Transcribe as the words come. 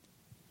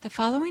The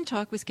following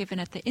talk was given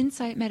at the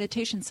Insight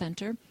Meditation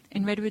Center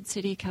in Redwood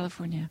City,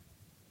 California.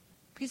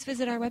 Please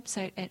visit our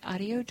website at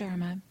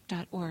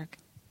audiodharma.org.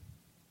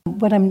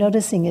 What I'm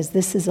noticing is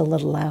this is a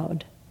little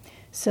loud.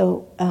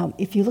 So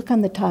if you look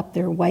on the top,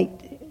 there are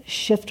white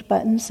shift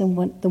buttons,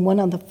 and the one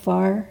on the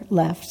far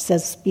left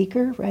says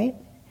speaker, right?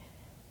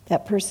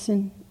 That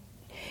person,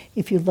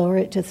 if you lower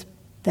it,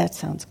 that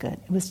sounds good.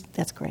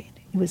 That's great.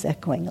 It was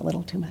echoing a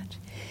little too much.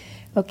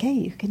 Okay,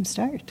 you can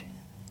start.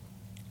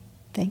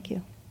 Thank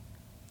you.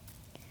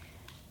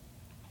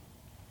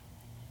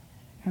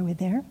 Are we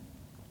there?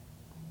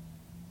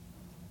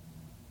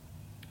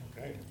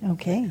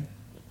 Okay.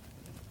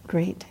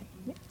 Great.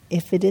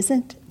 If it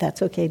isn't,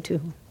 that's okay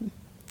too.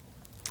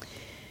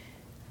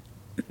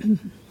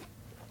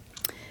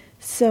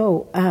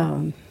 So,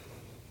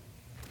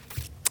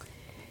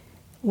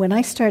 when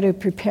I started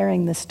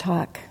preparing this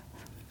talk,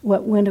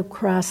 what went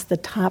across the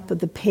top of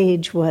the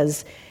page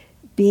was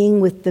being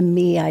with the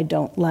me I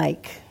don't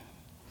like.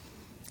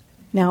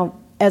 Now,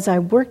 as I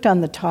worked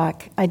on the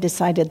talk, I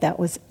decided that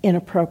was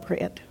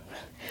inappropriate.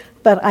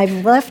 But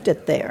I've left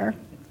it there.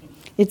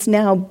 It's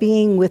now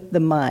being with the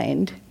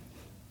mind.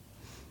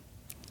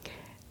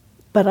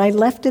 But I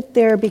left it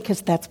there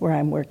because that's where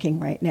I'm working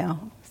right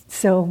now.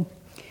 So,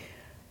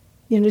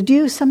 do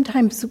you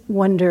sometimes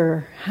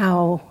wonder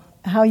how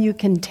you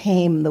can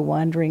tame the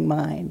wandering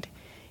mind?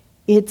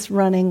 It's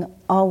running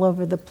all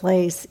over the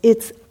place.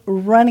 It's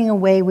running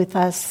away with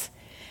us.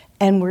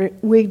 And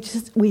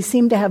we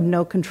seem to have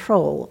no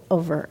control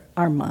over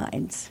our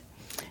minds.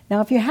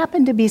 Now, if you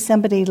happen to be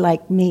somebody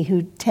like me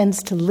who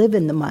tends to live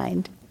in the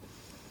mind,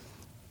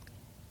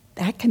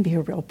 that can be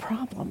a real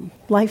problem.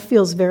 Life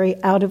feels very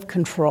out of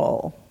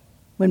control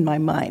when my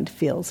mind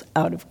feels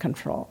out of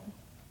control.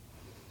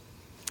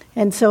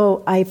 And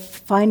so I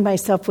find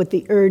myself with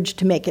the urge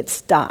to make it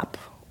stop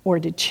or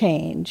to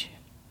change.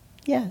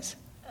 Yes?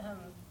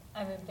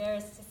 I'm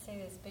embarrassed to say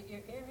this, but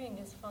your earring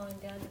is falling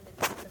down to the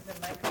tip of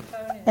the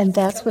microphone. And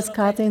that's what's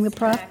causing the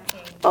problem?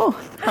 Oh,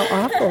 how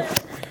awful.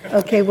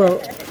 Okay,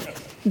 well,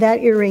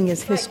 that earring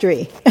is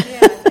history. Yeah,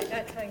 it's like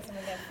not telling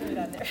someone to have food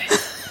on their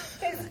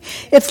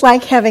face. It's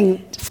like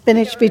having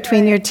spinach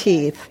between your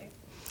teeth.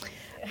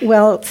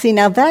 Well, see,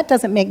 now that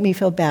doesn't make me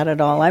feel bad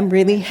at all. I'm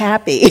really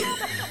happy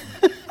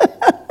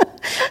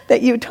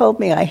that you told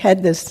me I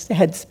had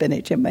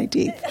spinach in my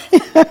teeth.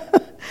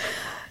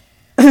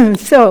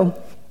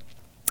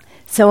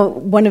 So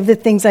one of the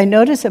things I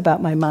notice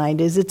about my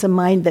mind is it's a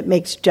mind that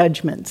makes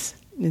judgments.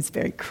 It's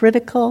very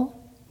critical.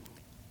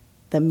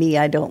 The me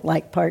I don't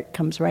like part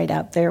comes right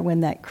out there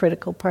when that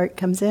critical part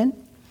comes in.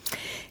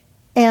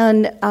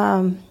 And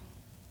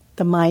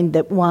the mind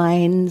that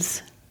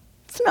whines,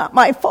 it's not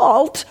my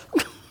fault.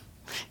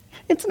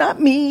 It's not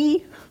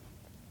me.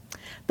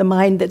 The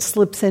mind that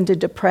slips into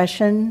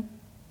depression.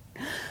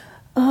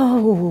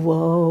 Oh,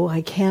 whoa,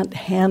 I can't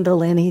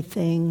handle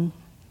anything.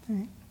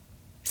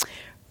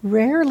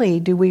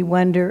 Rarely do we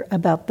wonder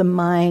about the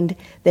mind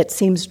that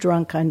seems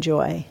drunk on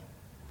joy.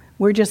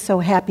 We're just so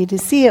happy to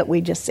see it,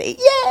 we just say,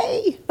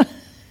 yay!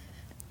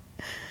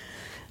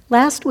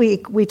 Last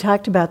week, we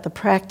talked about the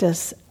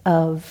practice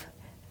of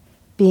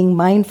being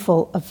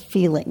mindful of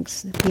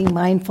feelings, being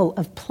mindful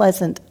of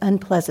pleasant,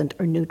 unpleasant,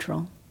 or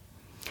neutral.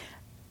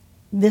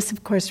 This,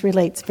 of course,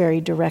 relates very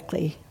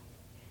directly.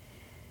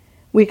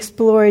 We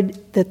explored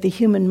that the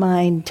human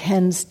mind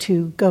tends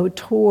to go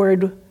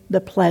toward the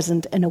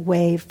pleasant and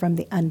away from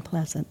the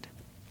unpleasant.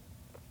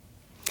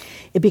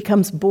 It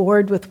becomes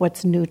bored with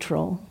what's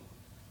neutral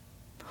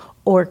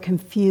or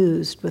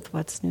confused with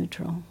what's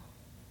neutral.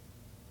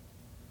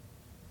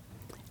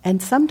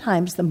 And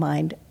sometimes the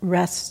mind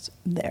rests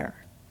there.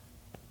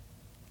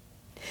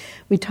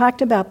 We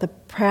talked about the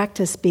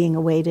practice being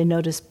a way to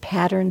notice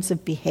patterns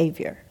of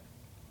behavior.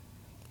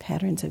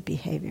 Patterns of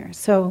behavior.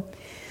 So,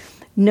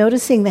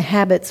 noticing the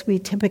habits we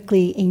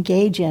typically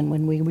engage in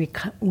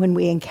when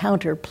we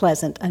encounter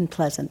pleasant,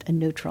 unpleasant, and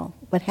neutral.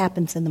 What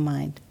happens in the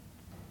mind?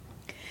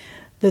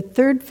 The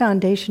third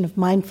foundation of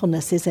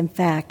mindfulness is, in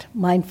fact,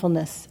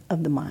 mindfulness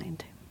of the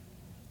mind.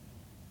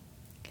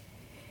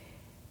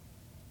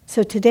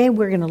 So today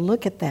we're going to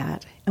look at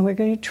that, and we're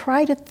going to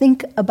try to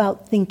think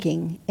about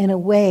thinking in a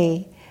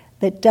way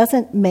that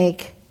doesn't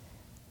make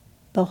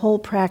the whole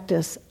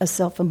practice a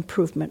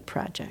self-improvement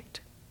project.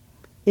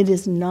 It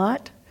is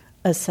not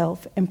a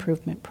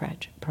self-improvement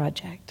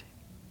project.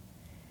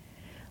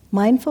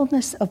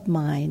 Mindfulness of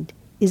mind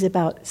is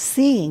about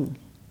seeing,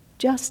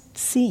 just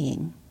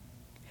seeing,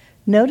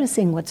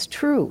 noticing what's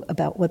true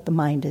about what the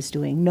mind is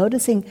doing,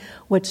 noticing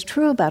what's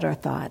true about our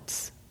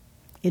thoughts.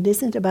 It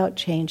isn't about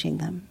changing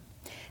them.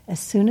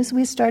 As soon as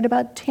we start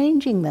about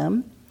changing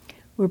them,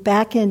 we're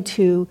back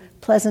into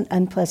pleasant,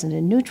 unpleasant,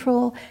 and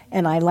neutral,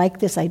 and I like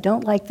this, I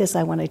don't like this,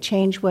 I want to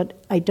change what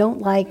I don't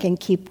like and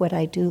keep what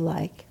I do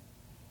like.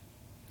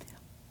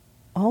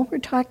 All we're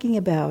talking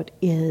about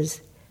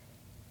is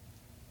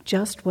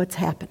just what's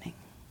happening.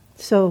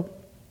 So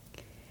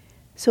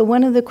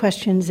one of the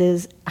questions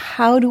is,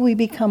 how do we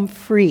become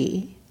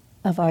free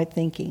of our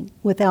thinking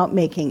without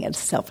making it a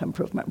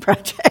self-improvement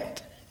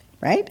project?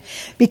 right?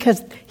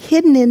 Because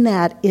hidden in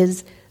that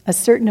is a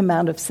certain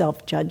amount of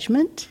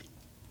self-judgment,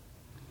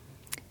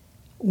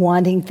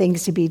 wanting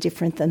things to be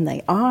different than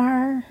they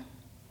are,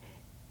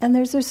 and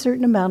there's a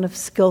certain amount of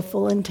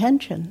skillful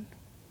intention.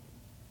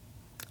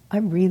 I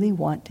really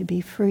want to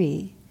be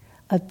free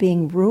of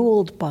being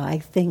ruled by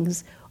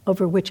things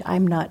over which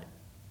I'm not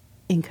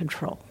in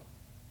control.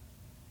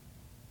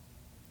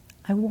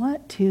 I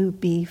want to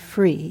be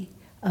free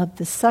of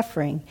the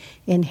suffering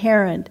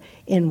inherent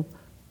in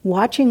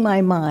watching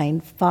my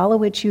mind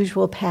follow its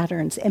usual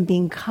patterns and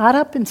being caught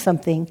up in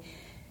something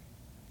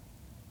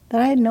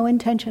that I had no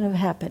intention of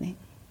happening.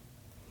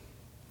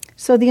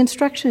 So the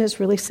instruction is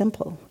really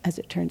simple, as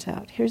it turns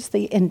out. Here's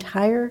the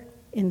entire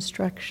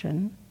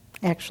instruction.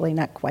 Actually,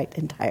 not quite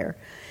entire.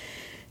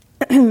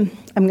 I'm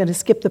going to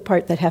skip the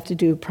part that have to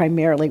do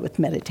primarily with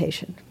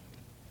meditation.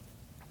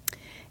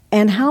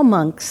 And how,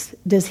 monks,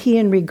 does he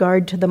in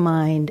regard to the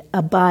mind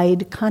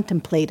abide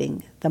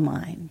contemplating the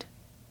mind?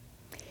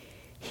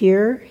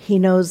 Here he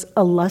knows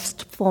a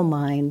lustful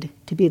mind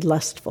to be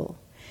lustful,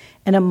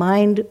 and a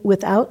mind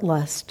without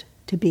lust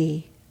to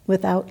be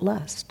without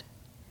lust.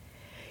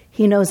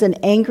 He knows an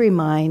angry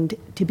mind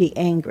to be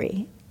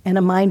angry, and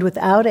a mind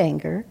without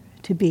anger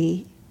to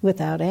be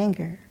without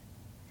anger.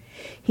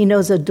 He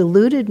knows a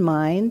deluded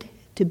mind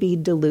to be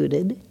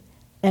deluded,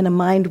 and a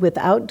mind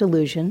without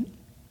delusion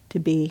to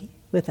be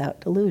without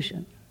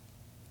delusion.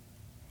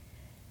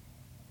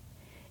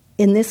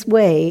 In this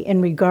way,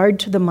 in regard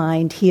to the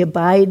mind, he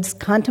abides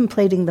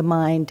contemplating the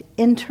mind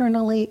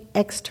internally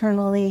and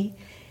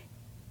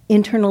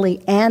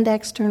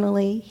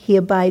externally. He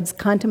abides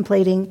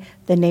contemplating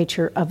the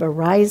nature of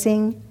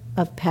arising,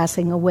 of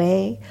passing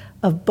away,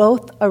 of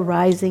both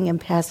arising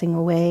and passing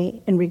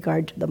away in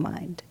regard to the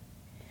mind.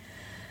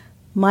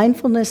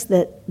 Mindfulness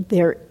that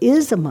there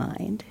is a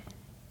mind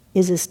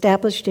is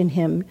established in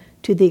him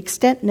to the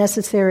extent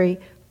necessary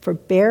for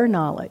bare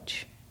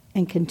knowledge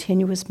and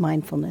continuous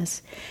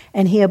mindfulness,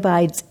 and he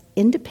abides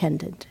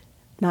independent,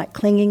 not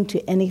clinging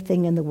to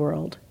anything in the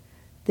world.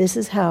 This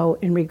is how,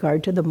 in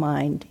regard to the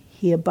mind,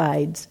 he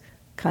abides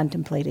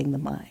contemplating the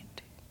mind.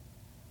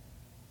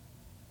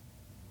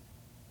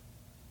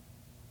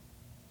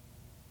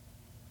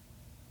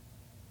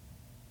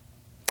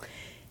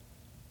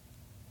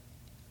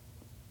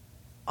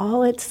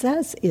 All it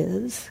says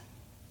is,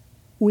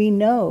 we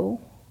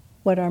know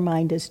what our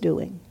mind is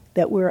doing,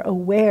 that we're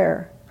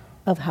aware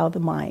of how the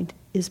mind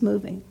is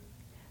moving,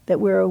 that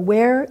we're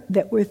aware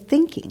that we're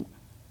thinking.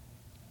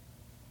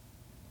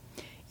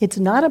 It's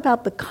not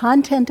about the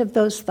content of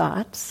those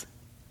thoughts,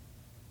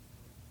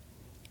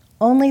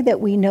 only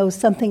that we know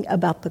something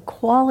about the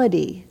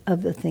quality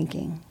of the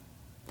thinking.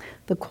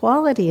 The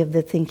quality of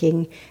the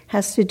thinking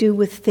has to do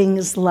with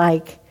things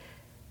like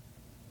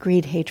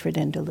greed, hatred,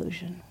 and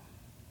delusion.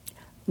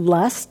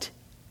 Lust,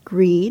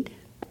 greed,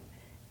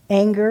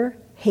 anger,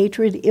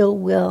 hatred, ill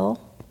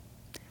will,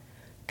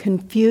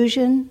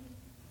 confusion,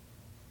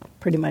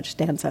 pretty much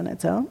stands on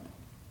its own.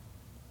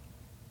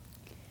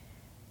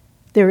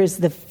 There is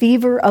the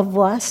fever of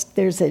lust.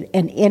 There's an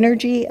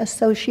energy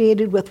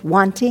associated with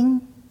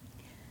wanting.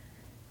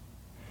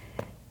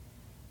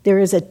 There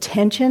is a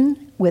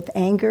tension with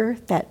anger,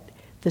 that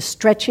the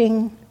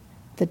stretching,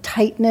 the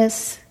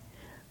tightness,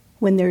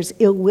 when there's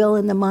ill will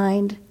in the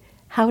mind.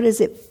 How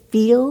does it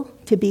feel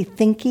to be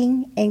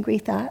thinking angry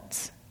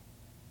thoughts?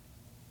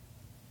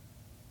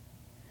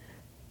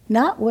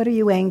 Not what are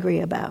you angry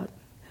about,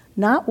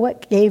 not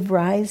what gave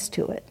rise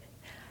to it.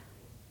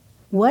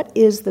 What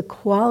is the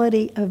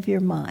quality of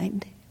your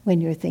mind when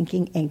you're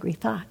thinking angry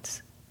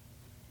thoughts?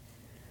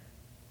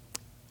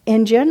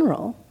 In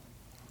general,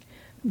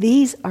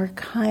 these are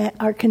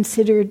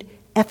considered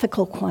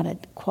ethical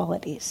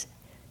qualities.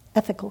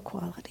 Ethical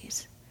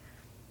qualities.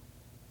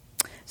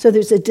 So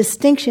there's a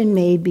distinction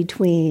made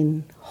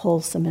between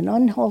wholesome and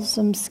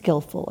unwholesome,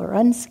 skillful or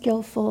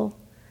unskillful.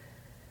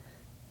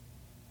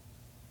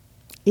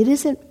 It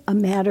isn't a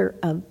matter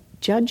of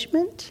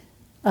judgment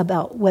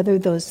about whether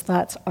those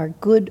thoughts are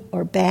good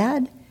or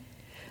bad,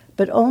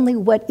 but only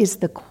what is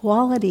the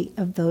quality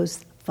of those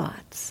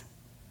thoughts.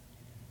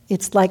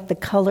 It's like the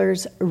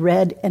colors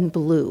red and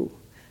blue,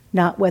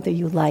 not whether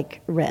you like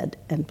red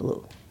and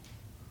blue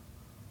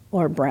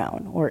or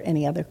brown or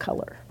any other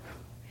color.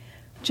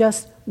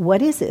 Just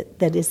what is it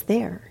that is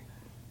there?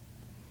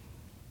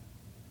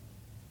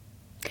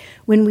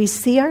 When we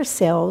see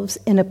ourselves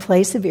in a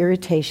place of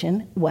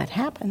irritation, what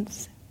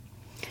happens?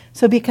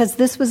 So because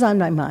this was on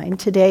my mind,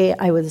 today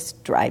I was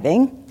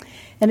driving,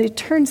 and it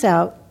turns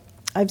out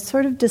I've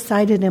sort of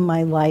decided in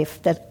my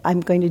life that I'm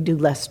going to do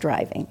less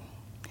driving,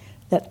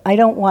 that I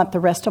don't want the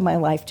rest of my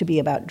life to be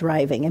about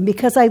driving. And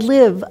because I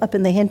live up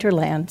in the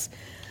hinterlands,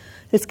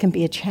 this can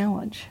be a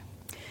challenge.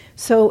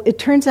 So it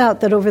turns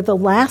out that over the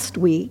last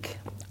week,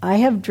 I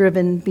have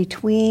driven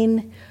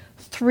between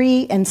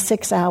 3 and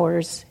 6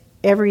 hours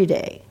every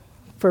day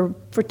for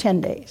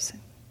 10 days.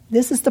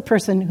 This is the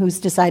person who's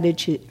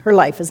decided her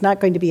life is not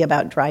going to be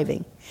about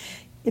driving.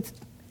 It's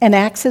an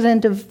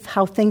accident of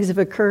how things have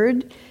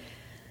occurred,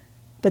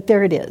 but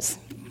there it is.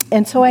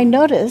 And so I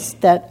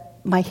noticed that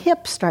my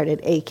hip started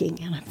aching,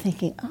 and I'm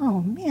thinking,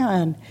 oh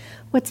man,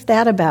 what's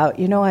that about?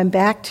 I'm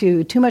back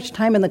to too much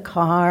time in the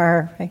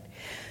car. Right?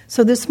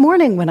 So this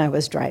morning when I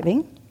was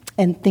driving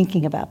and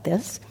thinking about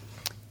this,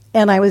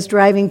 and I was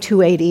driving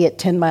 280 at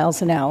 10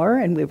 miles an hour,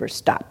 and we were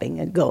stopping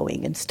and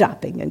going and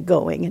stopping and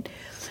going, and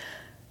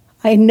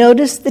I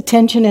noticed the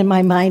tension in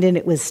my mind, and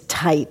it was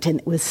tight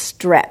and it was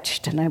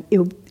stretched, and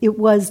it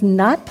was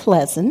not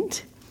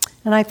pleasant.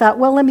 And I thought,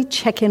 well, let me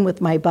check in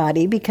with my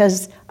body,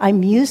 because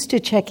I'm used to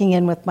checking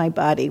in with my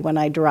body when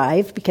I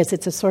drive, because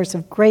it's a source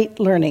of great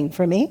learning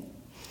for me.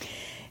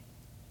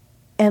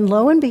 And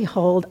lo and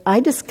behold, I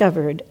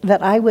discovered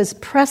that I was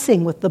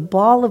pressing with the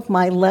ball of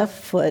my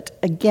left foot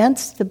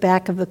against the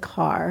back of the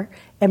car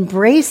and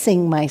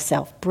bracing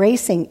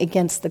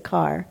against the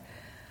car.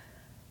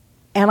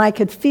 And I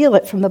could feel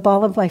it from the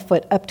ball of my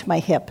foot up to my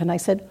hip. And I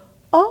said,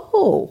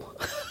 oh,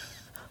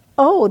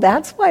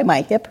 that's why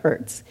my hip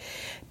hurts.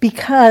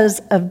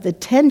 Because of the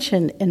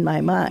tension in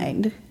my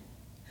mind,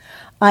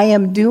 I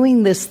am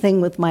doing this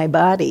thing with my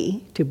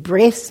body to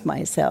brace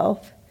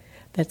myself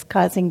that's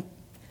causing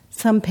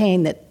some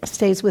pain that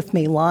stays with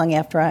me long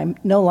after I'm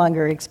no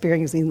longer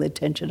experiencing the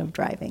tension of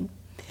driving.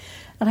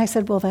 And I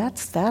said, well,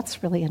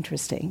 that's really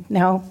interesting.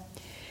 Now,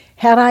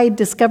 had I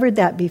discovered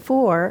that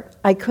before,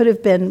 I could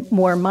have been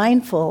more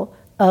mindful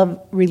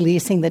of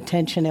releasing the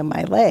tension in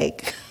my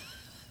leg,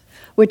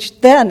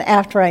 which then,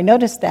 after I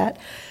noticed that,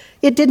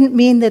 it didn't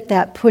mean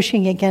that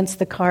pushing against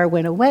the car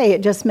went away.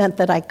 It just meant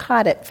that I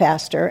caught it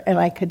faster and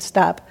I could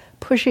stop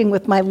pushing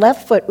with my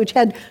left foot, which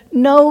had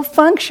no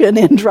function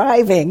in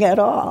driving at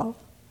all.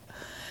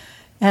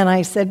 And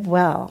I said,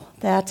 well,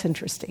 that's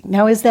interesting.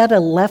 Now, is that a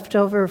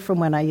leftover from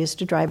when I used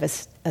to drive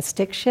a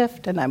stick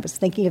shift and I was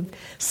thinking of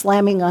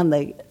slamming on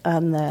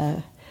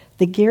the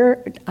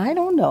gear? I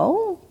don't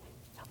know.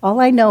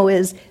 All I know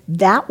is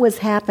that was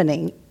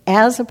happening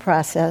as a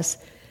process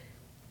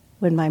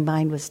when my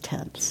mind was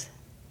tense.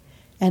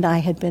 And I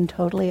had been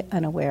totally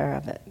unaware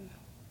of it.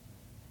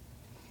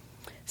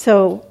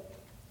 So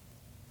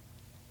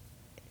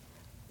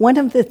one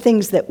of the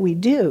things that we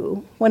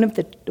do, one of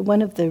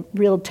the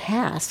real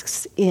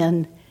tasks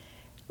in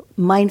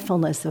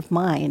mindfulness of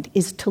mind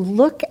is to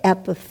look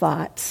at the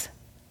thoughts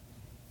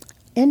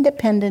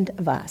independent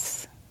of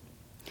us.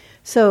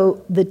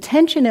 So the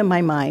tension in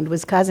my mind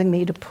was causing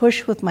me to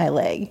push with my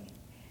leg,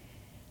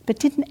 but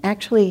didn't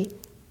actually,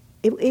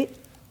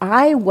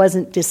 I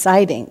wasn't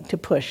deciding to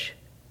push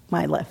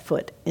my left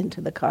foot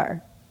into the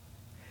car.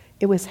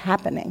 It was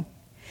happening.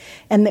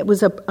 And it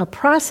was a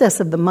process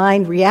of the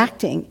mind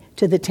reacting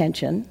to the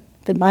tension.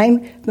 The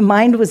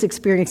mind was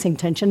experiencing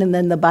tension, and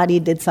then the body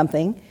did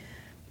something.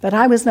 But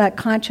I was not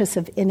conscious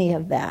of any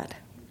of that.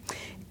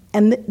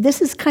 And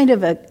this is kind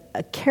of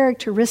a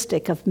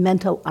characteristic of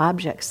mental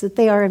objects, that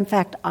they are in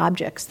fact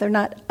objects. They're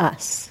not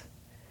us.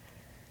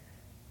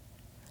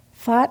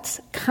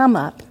 Thoughts come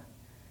up.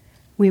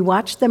 We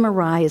watch them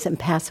arise and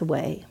pass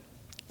away.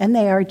 And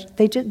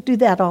they just do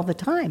that all the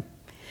time.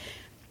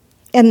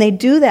 And they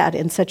do that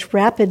in such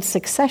rapid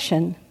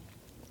succession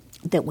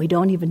that we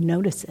don't even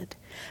notice it.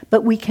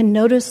 But we can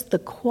notice the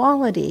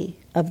quality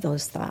of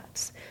those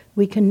thoughts.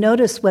 We can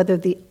notice whether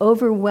the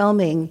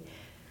overwhelming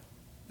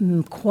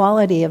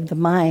quality of the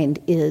mind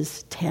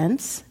is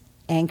tense,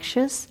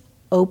 anxious,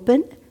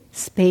 open,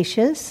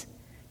 spacious,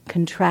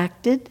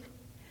 contracted.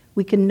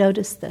 We can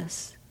notice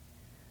this.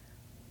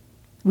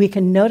 We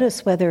can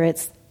notice whether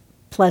it's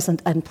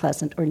pleasant,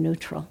 unpleasant, or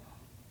neutral.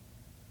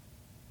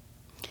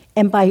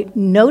 And by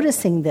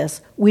noticing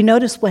this, we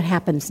notice what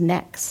happens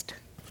next.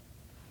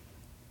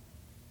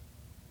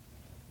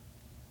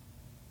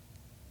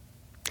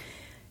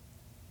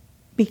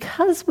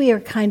 Because we are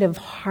kind of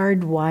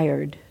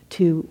hardwired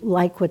to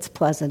like what's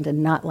pleasant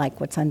and not like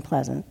what's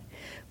unpleasant,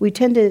 we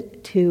tend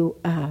to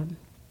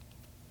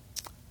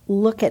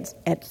look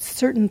at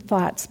certain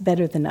thoughts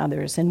better than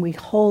others, and we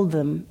hold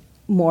them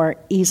more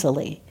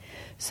easily.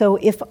 So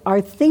if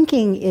our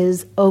thinking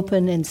is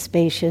open and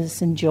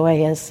spacious and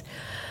joyous,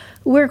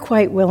 we're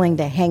quite willing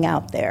to hang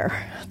out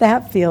there.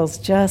 That feels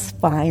just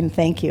fine,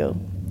 thank you.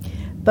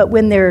 But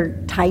when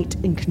they're tight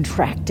and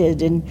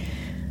contracted and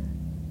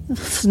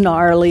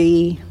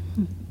snarly,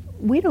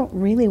 we don't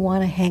really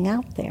want to hang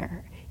out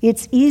there.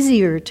 It's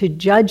easier to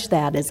judge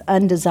that as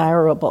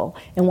undesirable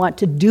and want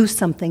to do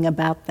something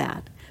about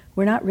that.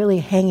 We're not really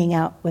hanging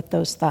out with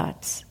those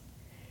thoughts.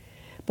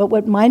 But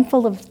what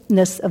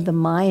mindfulness of the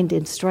mind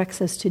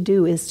instructs us to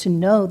do is to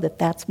know that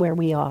that's where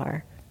we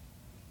are,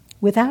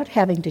 without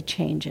having to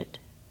change it.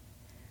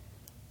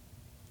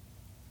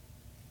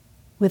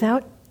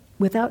 Without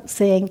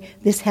saying,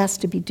 this has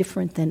to be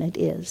different than it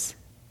is.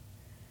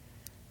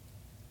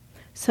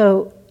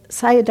 So,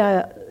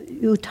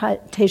 Sayadaw U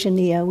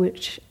Tejaniya,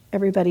 which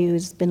everybody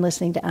who's been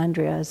listening to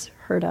Andrea has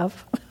heard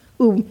of,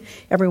 whom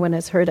everyone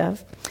has heard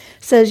of,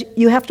 says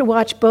you have to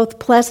watch both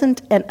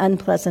pleasant and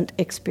unpleasant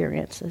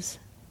experiences.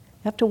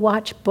 You have to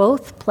watch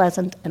both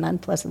pleasant and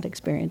unpleasant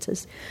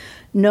experiences.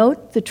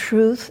 Note the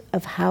truth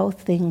of how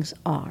things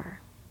are.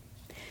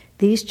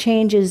 These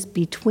changes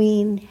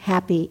between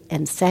happy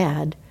and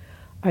sad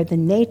are the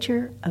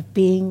nature of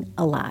being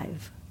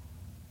alive.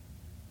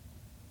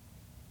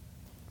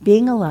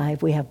 Being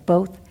alive, we have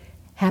both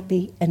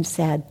happy and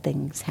sad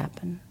things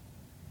happen.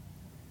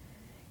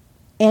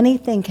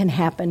 Anything can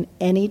happen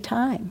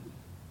anytime.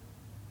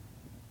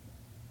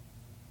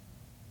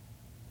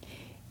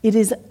 It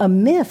is a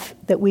myth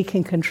that we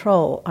can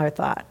control our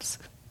thoughts.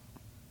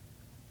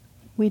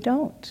 We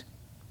don't.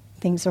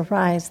 Things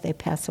arise, they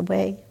pass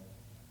away.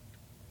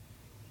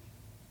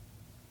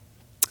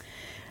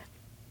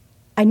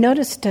 I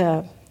noticed,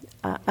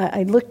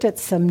 I looked at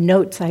some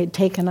notes I had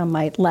taken on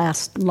my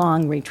last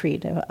long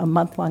retreat, a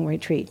month-long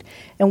retreat,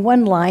 and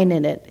one line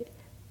in it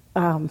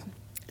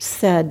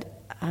said,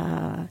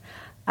 I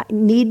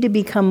need to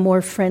become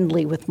more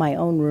friendly with my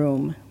own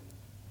room.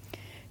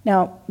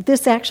 Now,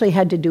 this actually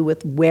had to do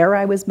with where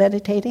I was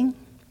meditating.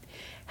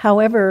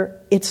 However,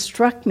 it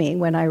struck me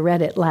when I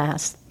read it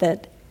last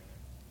that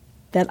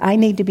I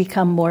need to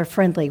become more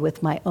friendly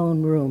with my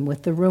own room,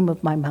 with the room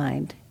of my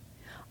mind.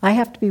 I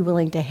have to be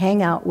willing to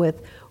hang out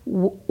with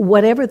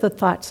whatever the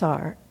thoughts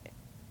are,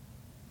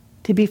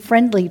 to be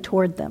friendly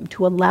toward them,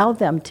 to allow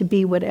them to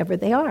be whatever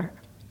they are.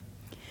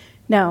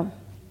 Now,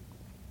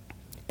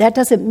 that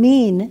doesn't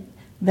mean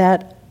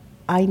that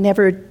I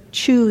never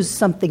choose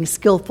something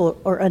skillful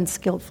or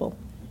unskillful.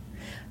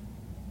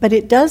 But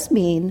it does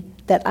mean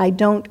that I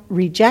don't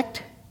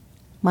reject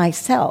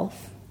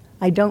myself.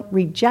 I don't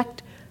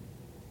reject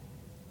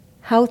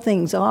how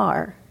things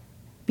are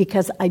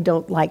because I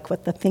don't like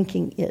what the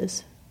thinking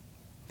is.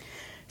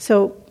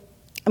 So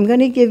I'm going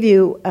to give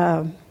you,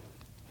 I'm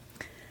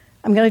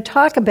going to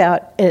talk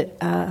about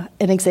an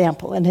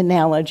example, an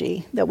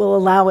analogy that will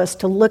allow us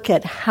to look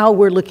at how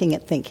we're looking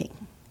at thinking,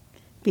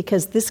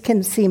 because this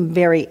can seem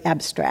very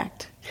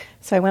abstract.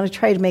 So I want to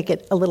try to make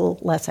it a little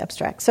less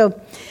abstract. So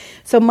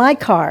my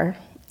car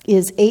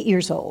is 8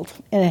 years old,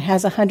 and it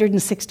has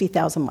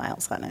 160,000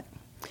 miles on it.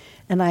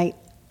 And I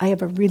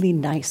have a really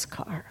nice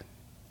car,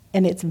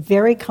 and it's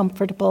very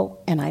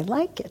comfortable, and I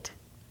like it.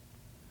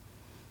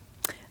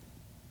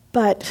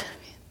 But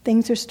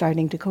things are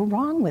starting to go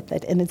wrong with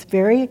it, and it's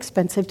very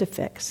expensive to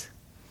fix.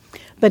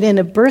 But in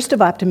a burst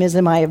of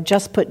optimism, I have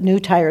just put new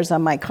tires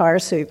on my car,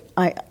 so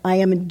I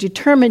am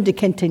determined to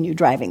continue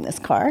driving this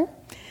car,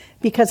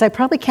 because I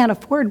probably can't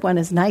afford one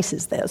as nice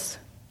as this.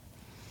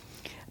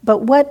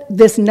 But what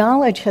this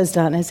knowledge has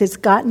done is it's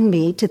gotten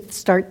me to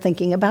start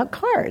thinking about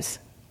cars.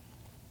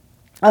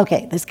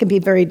 Okay, this can be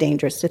very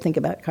dangerous to think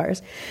about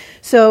cars.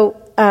 So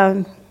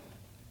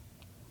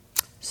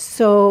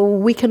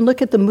we can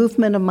look at the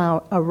movement of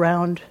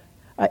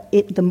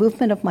the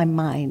movement of my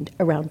mind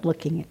around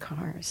looking at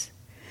cars.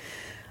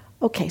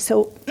 Okay,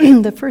 so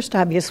the first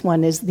obvious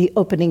one is the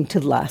opening to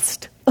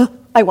lust. Oh,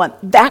 I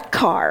want that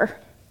car.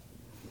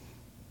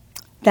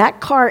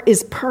 That car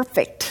is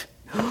perfect.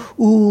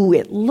 Ooh,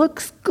 it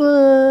looks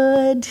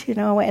good,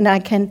 and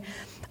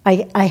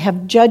I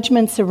have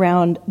judgments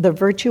around the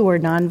virtue or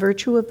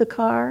non-virtue of the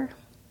car.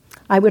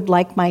 I would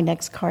like my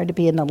next car to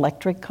be an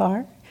electric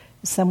car.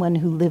 Someone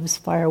who lives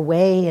far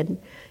away and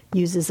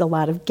uses a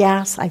lot of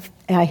gas.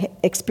 I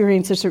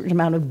experience a certain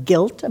amount of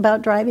guilt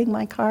about driving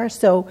my car,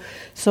 so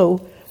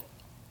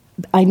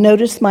I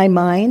notice my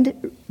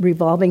mind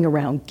revolving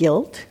around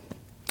guilt,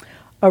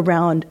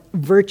 around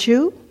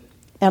virtue,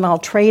 and I'll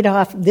trade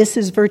off this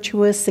is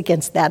virtuous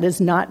against that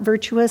is not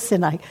virtuous,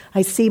 and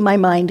I see my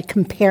mind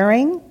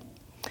comparing.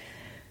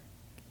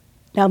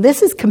 Now,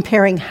 this is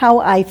comparing how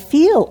I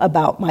feel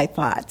about my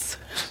thoughts,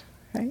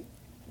 right?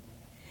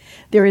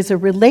 There is a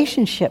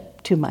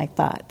relationship to my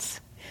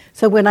thoughts.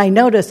 So when I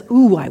notice,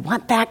 ooh, I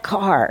want that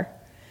car,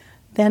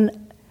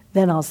 then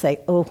I'll say,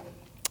 oh,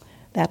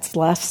 that's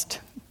lust.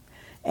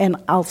 And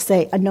I'll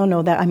say,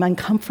 no, that I'm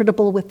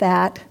uncomfortable with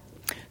that.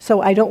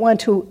 So I don't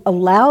want to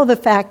allow the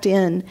fact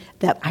in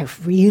that I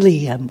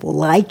really am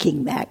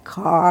liking that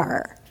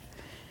car.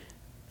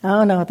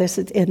 Oh no, this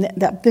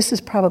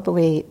is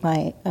probably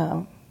my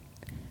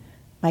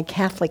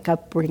Catholic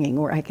upbringing,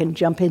 where I can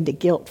jump into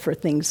guilt for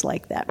things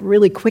like that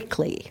really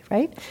quickly,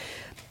 right?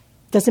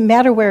 Doesn't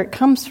matter where it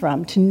comes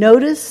from. To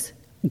notice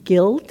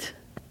guilt,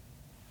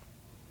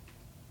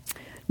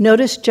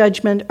 notice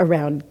judgment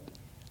around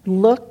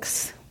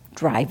looks,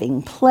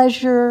 driving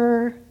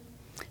pleasure,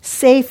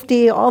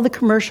 safety, all the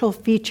commercial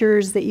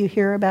features that you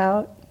hear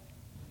about.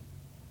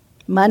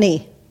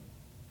 Money.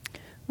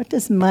 What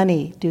does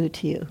money do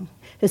to you?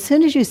 As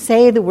soon as you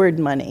say the word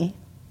money,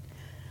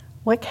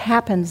 what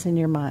happens in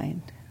your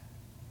mind?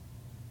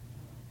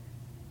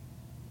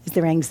 Is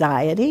there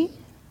anxiety?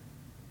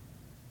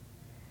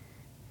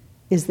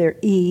 Is there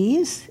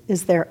ease?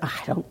 Is there,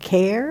 I don't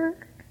care?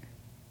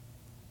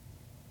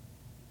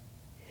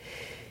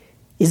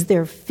 Is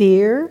there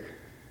fear?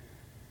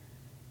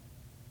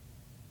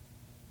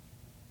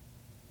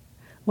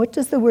 What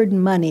does the word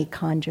money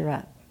conjure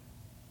up?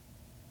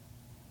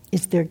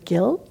 Is there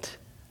guilt?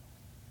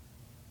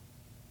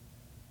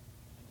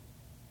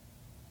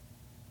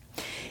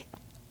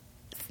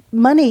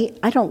 Money,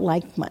 I don't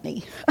like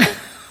money.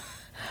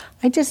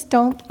 I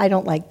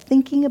don't like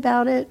thinking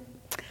about it.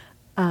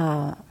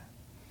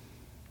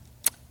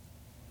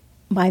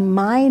 my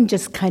mind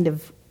just kind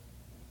of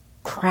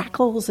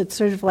crackles. It's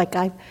sort of like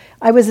I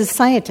was a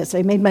scientist.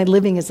 I made my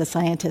living as a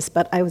scientist,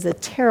 but I was a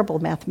terrible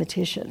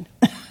mathematician.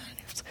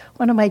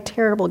 One of my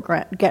terrible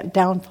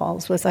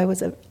downfalls was I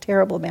was a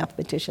terrible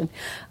mathematician.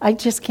 I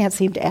just can't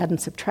seem to add and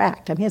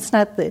subtract. I mean, it's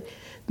not the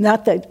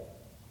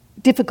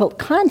difficult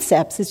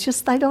concepts. It's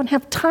just I don't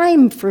have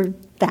time for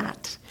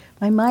that.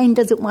 My mind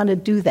doesn't want to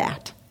do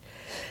that.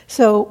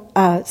 So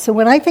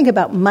when I think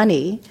about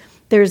money,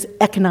 there's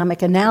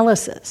economic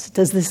analysis.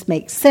 Does this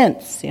make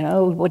sense? You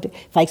know,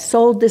 if I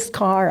sold this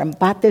car and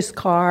bought this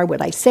car,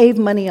 would I save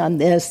money on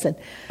this? And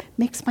it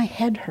makes my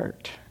head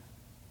hurt.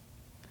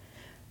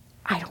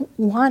 I don't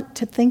want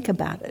to think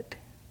about it.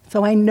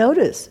 So I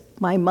notice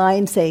my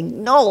mind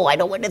saying, no, I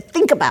don't want to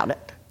think about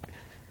it.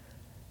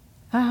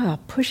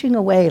 Pushing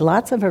away,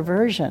 lots of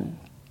aversion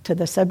to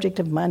the subject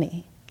of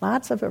money.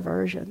 Lots of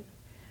aversion.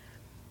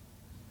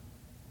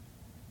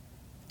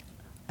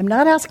 I'm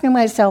not asking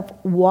myself,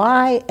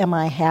 why am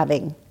I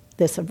having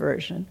this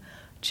aversion?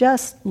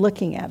 Just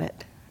looking at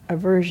it,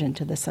 aversion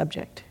to the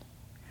subject.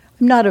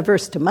 I'm not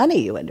averse to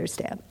money, you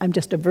understand. I'm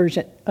just averse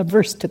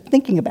to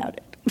thinking about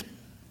it.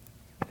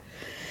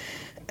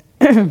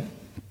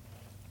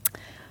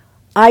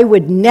 I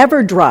would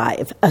never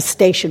drive a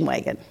station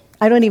wagon.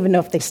 I don't even know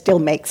if they still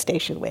make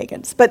station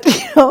wagons. But,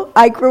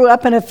 I grew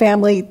up in a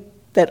family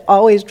that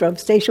always drove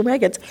station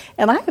wagons,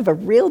 and I have a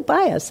real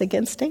bias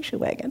against station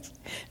wagons.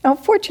 Now,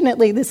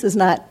 fortunately, this is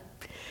not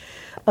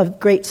of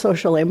great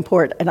social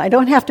import, and I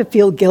don't have to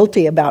feel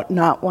guilty about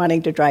not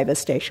wanting to drive a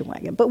station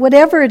wagon. But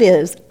whatever it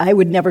is, I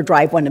would never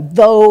drive one of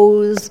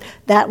those.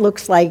 That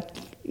looks like,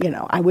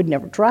 I would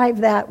never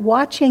drive that.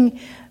 Watching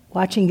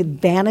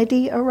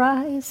vanity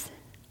arise.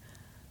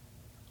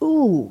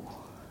 Ooh,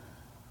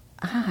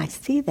 I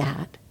see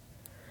that.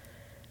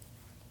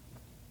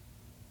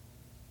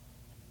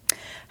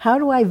 How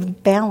do I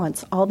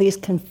balance all these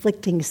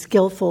conflicting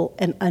skillful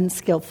and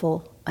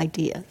unskillful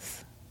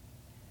ideas?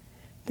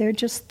 They're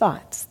just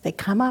thoughts. They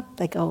come up,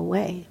 they go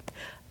away.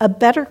 A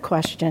better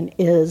question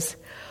is,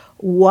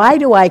 why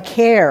do I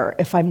care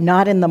if I'm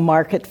not in the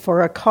market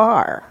for a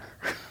car?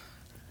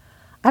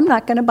 I'm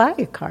not going to buy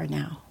a car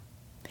now.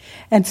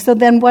 And so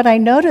then what I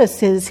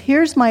notice is,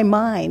 here's my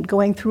mind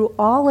going through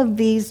all of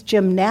these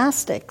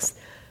gymnastics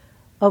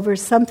over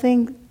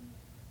something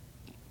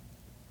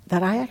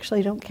that I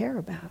actually don't care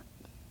about.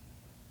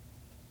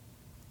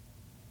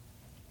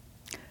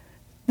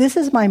 This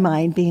is my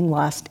mind being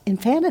lost in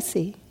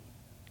fantasy,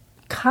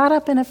 caught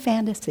up in a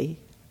fantasy.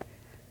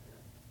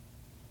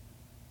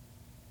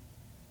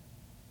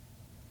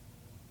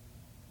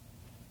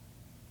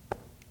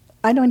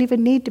 I don't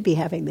even need to be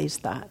having these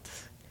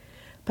thoughts.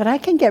 But I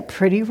can get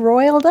pretty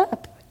roiled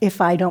up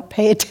if I don't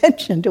pay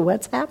attention to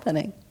what's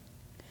happening.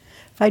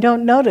 If I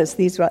don't notice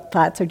these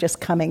thoughts are just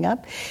coming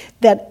up,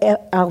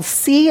 that I'll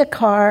see a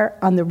car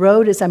on the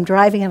road as I'm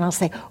driving and I'll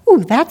say,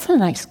 ooh, that's a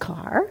nice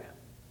car.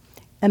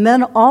 And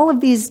then all of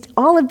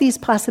these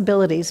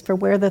possibilities for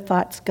where the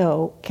thoughts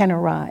go can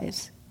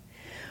arise.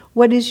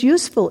 What is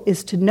useful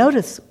is to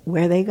notice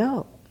where they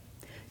go.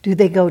 Do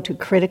they go to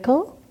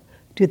critical?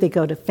 Do they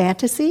go to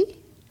fantasy?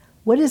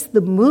 What is the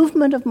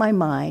movement of my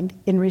mind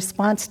in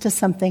response to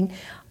something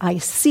I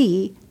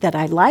see that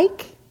I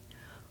like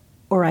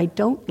or I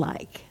don't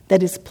like,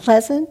 that is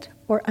pleasant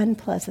or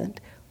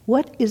unpleasant?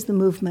 What is the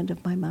movement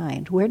of my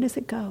mind? Where does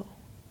it go?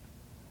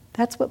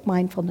 That's what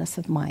mindfulness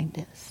of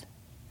mind is.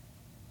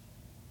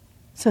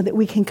 So that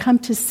we can come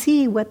to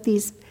see what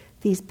these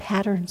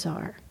patterns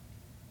are.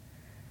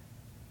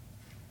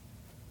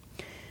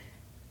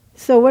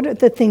 So what are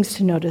the things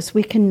to notice?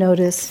 We can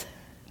notice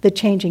the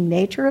changing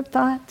nature of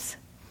thoughts.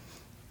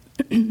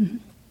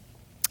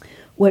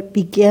 What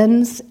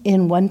begins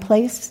in one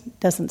place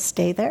doesn't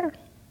stay there.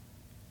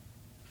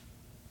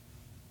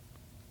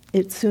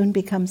 It soon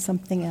becomes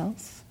something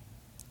else.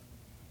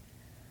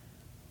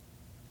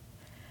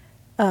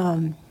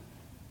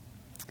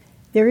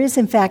 There is,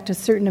 in fact, a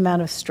certain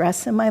amount of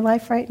stress in my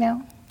life right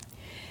now.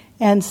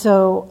 And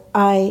so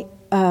I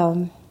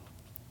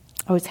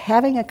was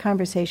having a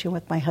conversation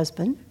with my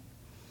husband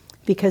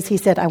because he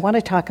said, I want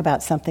to talk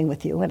about something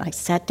with you. And I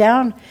sat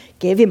down,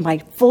 gave him my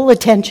full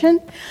attention.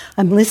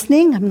 I'm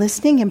listening,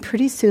 and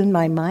pretty soon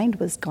my mind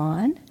was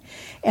gone.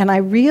 And I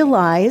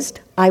realized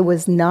I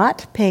was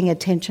not paying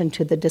attention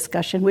to the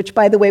discussion, which,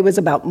 by the way, was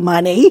about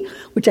money,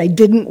 which I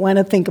didn't want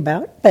to think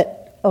about,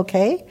 but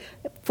okay.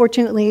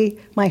 Fortunately,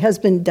 my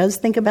husband does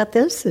think about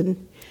this,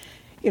 and,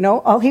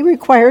 all he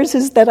requires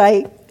is that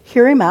I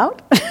hear him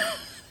out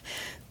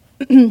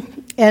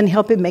and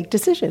help him make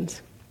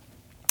decisions.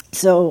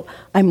 So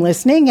I'm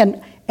listening,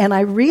 and I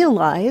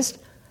realized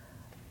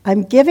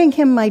I'm giving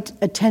him my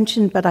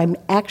attention, but I'm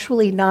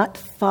actually not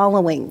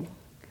following.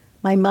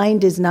 My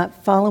mind is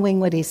not following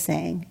what he's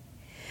saying.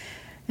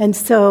 And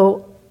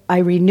so I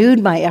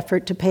renewed my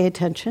effort to pay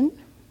attention.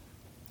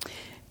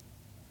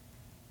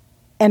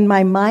 And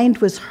my mind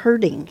was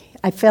hurting.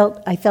 I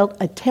felt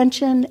a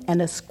tension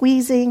and a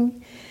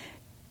squeezing.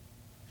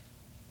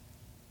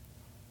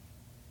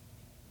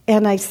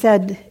 And I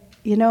said,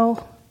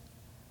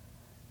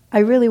 I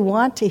really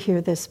want to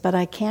hear this, but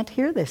I can't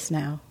hear this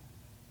now.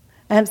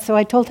 And so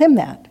I told him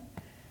that.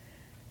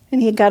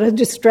 And he got a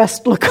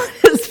distressed look on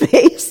his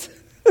face.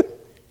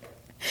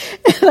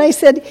 And I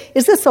said,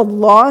 is this a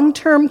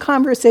long-term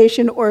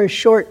conversation or a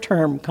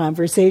short-term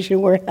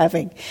conversation we're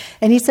having?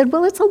 And he said,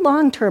 well, it's a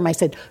long-term. I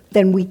said,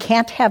 then we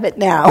can't have it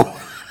now.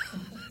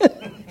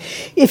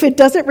 If it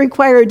doesn't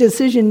require a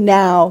decision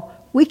now,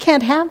 we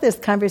can't have this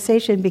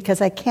conversation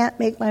because I can't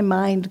make my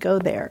mind go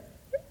there.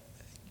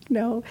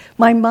 No,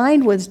 my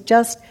mind was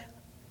just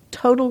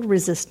total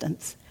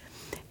resistance.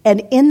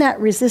 And in that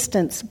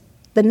resistance,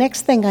 the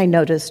next thing I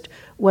noticed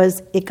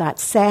was it got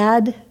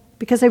sad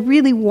because I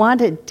really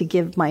wanted to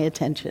give my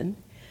attention.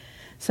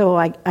 So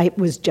I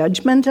was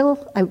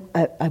judgmental.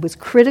 I was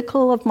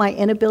critical of my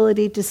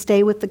inability to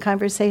stay with the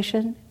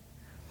conversation.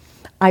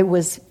 I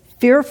was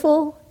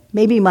fearful.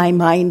 Maybe my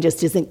mind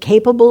just isn't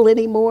capable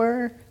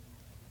anymore.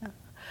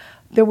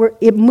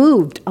 It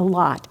moved a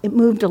lot. It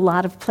moved a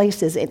lot of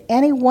places. And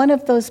any one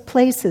of those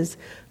places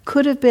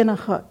could have been a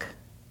hook.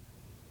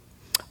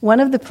 One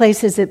of the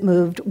places it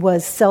moved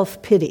was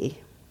self-pity.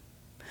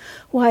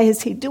 Why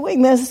is he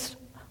doing this?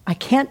 I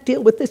can't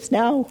deal with this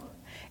now.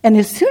 And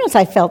as soon as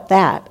I felt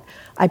that,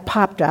 I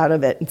popped out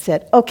of it and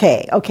said,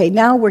 okay,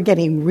 now we're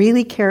getting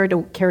really carried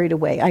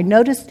away. I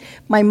noticed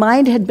my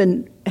mind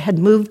had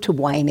moved to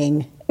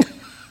whining.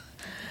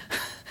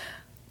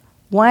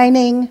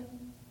 Whining.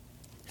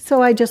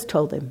 So I just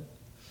told him.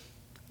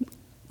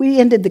 We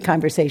ended the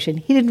conversation.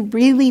 He didn't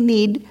really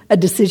need a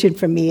decision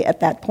from me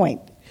at that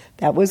point.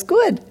 That was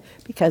good,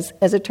 because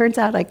as it turns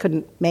out, I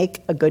couldn't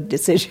make a good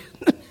decision.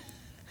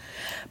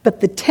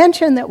 But the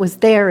tension that was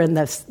there and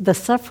the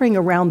suffering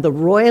around the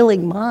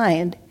roiling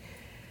mind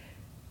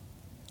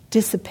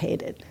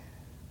dissipated.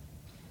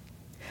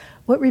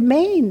 What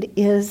remained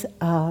is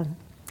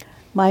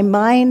my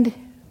mind.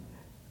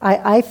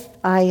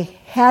 I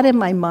had in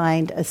my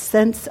mind a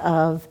sense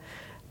of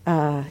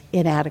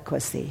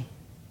inadequacy.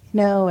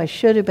 No, I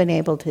should have been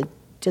able to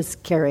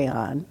just carry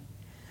on.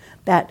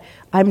 That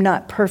I'm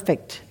not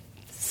perfect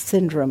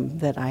syndrome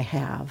that I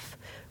have,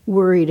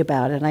 worried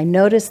about it. I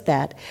noticed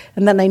that.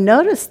 And then I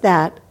noticed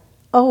that,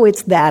 oh,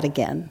 it's that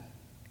again.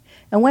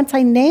 And once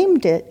I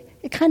named it,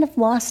 it kind of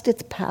lost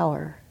its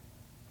power.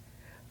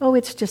 Oh,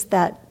 it's just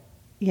that,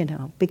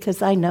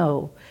 because I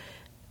know,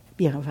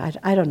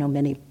 I don't know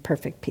many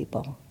perfect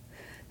people.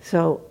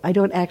 So I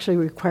don't actually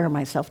require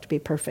myself to be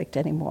perfect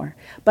anymore.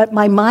 But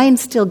my mind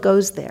still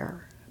goes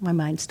there. My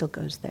mind still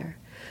goes there.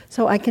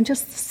 So I can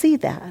just see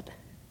that.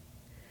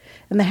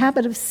 And the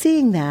habit of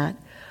seeing that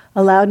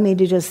allowed me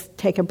to just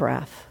take a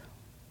breath.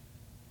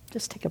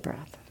 Just take a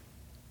breath.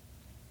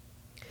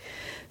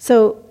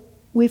 So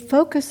we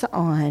focus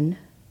on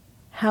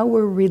how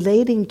we're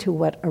relating to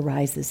what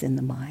arises in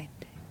the mind.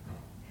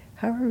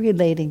 How we're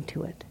relating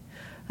to it.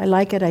 I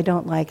like it, I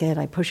don't like it,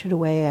 I push it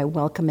away, I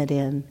welcome it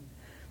in.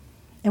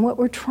 And what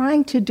we're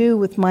trying to do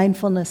with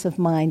mindfulness of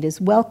mind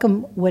is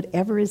welcome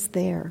whatever is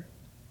there.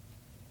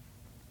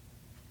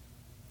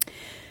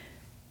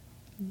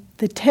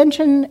 The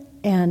tension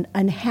and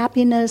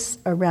unhappiness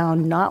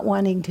around not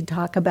wanting to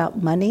talk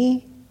about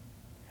money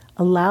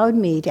allowed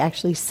me to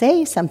actually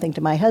say something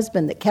to my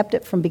husband that kept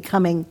it from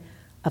becoming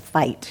a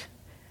fight.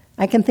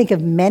 I can think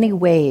of many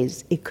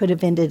ways it could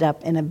have ended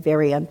up in a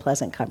very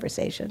unpleasant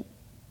conversation.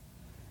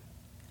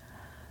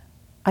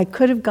 I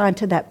could have gone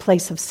to that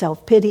place of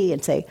self-pity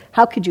and say,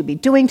 how could you be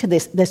doing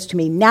this to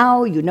me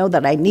now? You know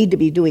that I need to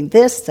be doing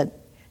this. And,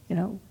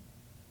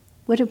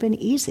 would have been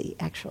easy,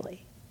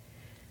 actually.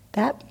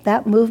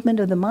 That movement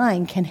of the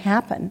mind can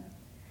happen.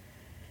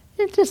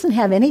 It doesn't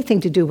have anything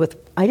to do with,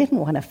 I didn't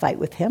want to fight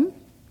with him.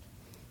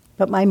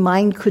 But my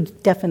mind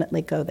could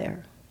definitely go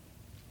there.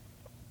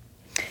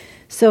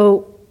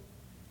 So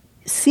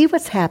see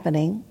what's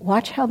happening.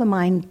 Watch how the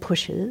mind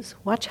pushes.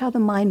 Watch how the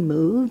mind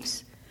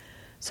moves.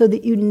 So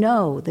that you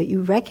know, that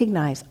you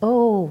recognize,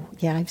 oh,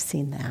 yeah, I've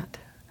seen that.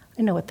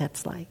 I know what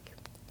that's like.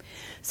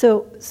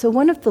 So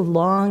one of the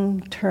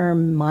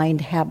long-term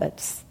mind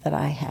habits that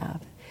I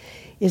have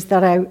is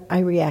that I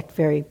react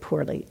very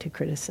poorly to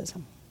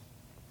criticism.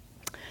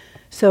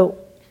 So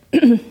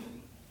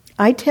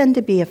I tend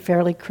to be a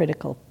fairly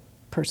critical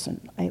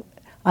person.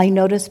 I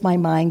notice my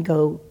mind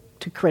go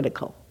to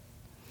critical.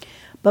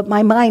 But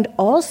my mind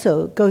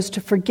also goes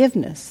to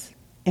forgiveness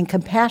and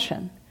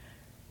compassion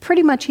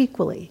pretty much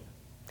equally.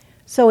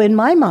 So in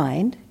my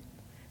mind,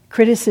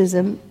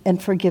 criticism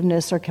and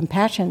forgiveness or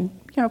compassion,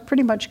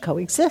 pretty much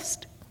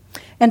coexist.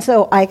 And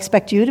so I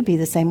expect you to be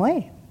the same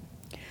way.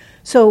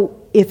 So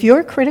if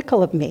you're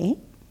critical of me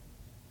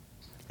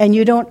and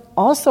you don't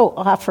also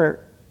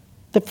offer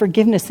the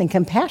forgiveness and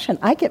compassion,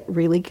 I get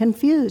really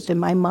confused and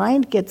my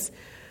mind gets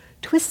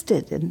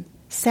twisted and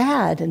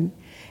sad.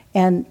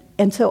 And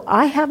so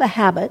I have a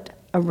habit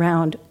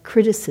around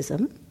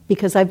criticism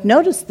because I've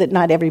noticed that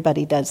not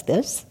everybody does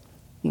this.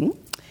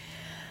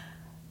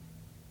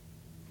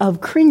 Of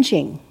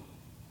cringing,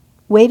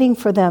 waiting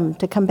for them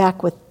to come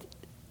back with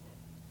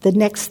the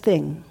next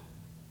thing.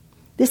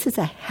 This is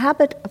a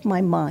habit of my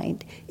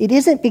mind. It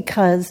isn't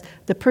because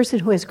the person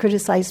who has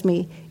criticized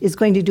me is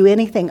going to do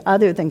anything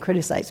other than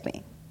criticize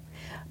me.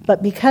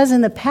 But because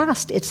in the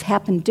past it's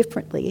happened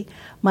differently,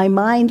 my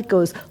mind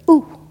goes,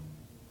 ooh,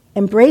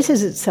 and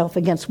braces itself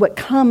against what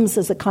comes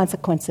as a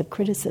consequence of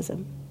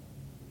criticism.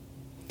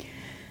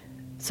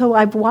 So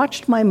I've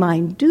watched my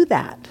mind do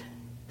that.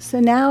 So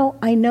now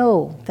I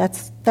know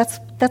that's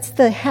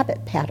the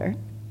habit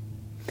pattern.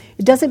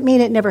 It doesn't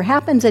mean it never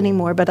happens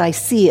anymore, but I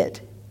see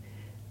it,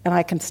 and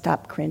I can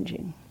stop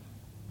cringing.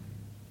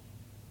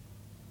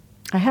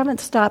 I haven't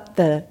stopped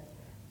the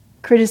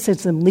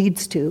criticism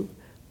leads to,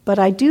 but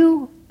I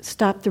do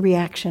stop the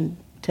reaction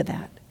to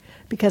that,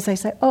 because I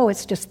say, oh,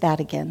 it's just that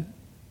again.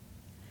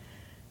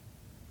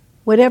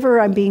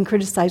 Whatever I'm being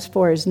criticized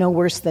for is no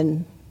worse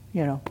than,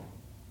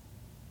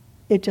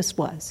 it just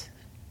was.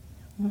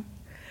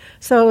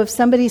 So if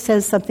somebody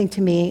says something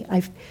to me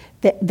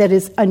that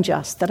is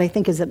unjust, that I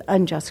think is an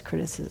unjust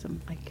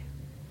criticism, like,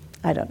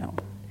 I don't know.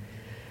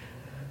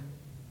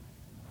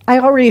 I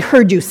already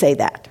heard you say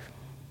that.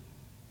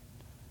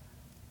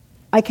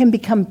 I can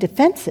become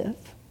defensive,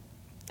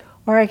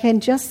 or I can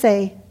just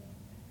say,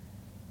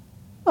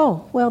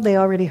 oh, well, they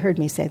already heard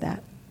me say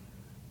that.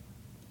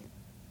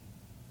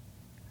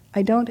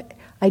 I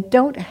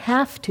don't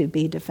have to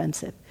be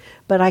defensive,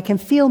 but I can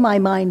feel my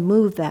mind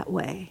move that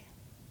way.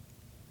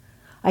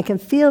 I can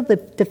feel the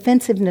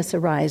defensiveness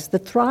arise. The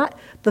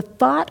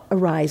thought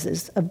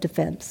arises of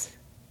defense.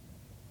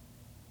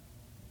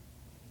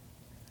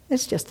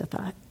 It's just a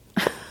thought.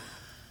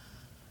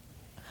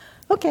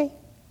 Okay.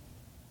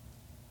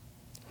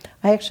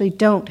 I actually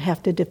don't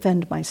have to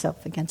defend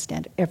myself against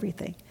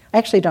everything. I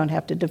actually don't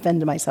have to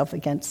defend myself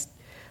against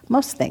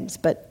most things,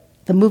 but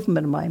the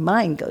movement of my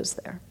mind goes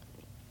there.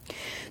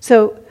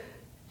 So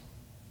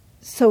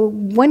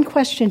one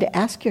question to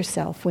ask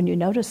yourself when you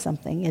notice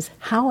something is,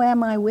 how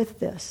am I with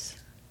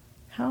this?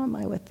 How am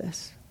I with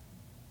this?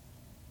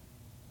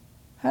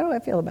 How do I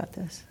feel about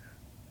this?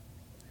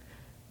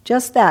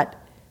 Just that,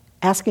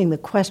 asking the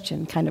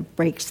question kind of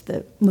breaks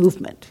the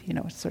movement,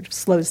 it sort of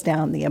slows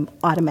down the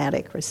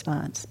automatic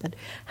response. But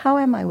how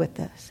am I with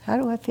this? How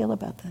do I feel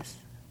about this?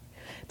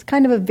 It's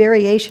kind of a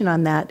variation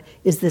on that,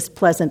 is this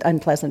pleasant,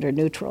 unpleasant, or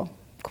neutral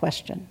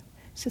question.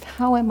 It says,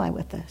 how am I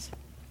with this?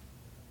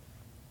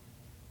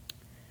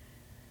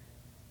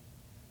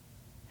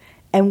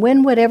 And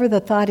when whatever the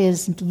thought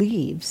is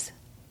leaves,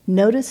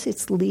 notice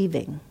it's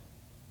leaving.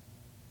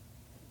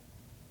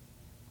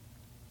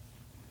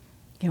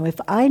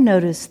 If I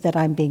notice that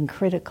I'm being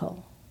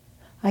critical,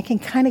 I can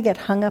kind of get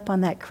hung up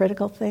on that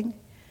critical thing,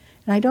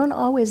 and I don't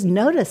always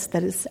notice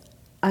that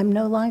I'm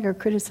no longer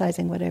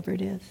criticizing whatever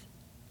it is.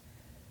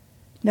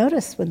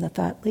 Notice when the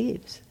thought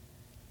leaves.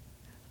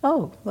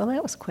 Oh, well,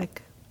 that was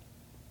quick.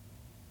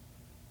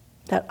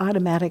 That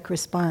automatic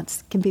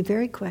response can be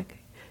very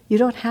quick. You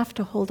don't have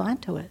to hold on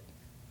to it.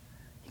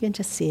 You can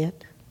just see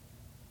it.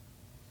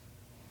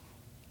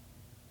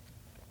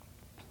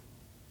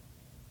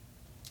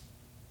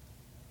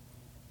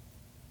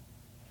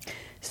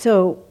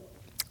 So,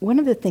 one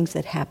of the things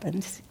that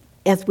happens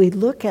as we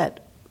look at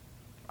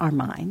our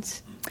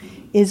minds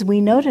is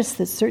we notice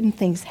that certain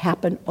things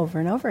happen over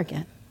and over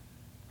again.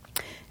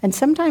 And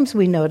sometimes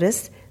we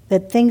notice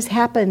that things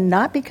happen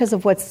not because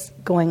of what's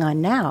going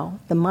on now.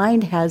 The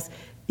mind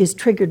is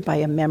triggered by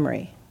a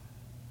memory.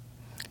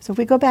 So if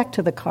we go back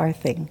to the car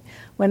thing,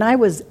 when I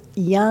was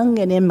young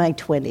and in my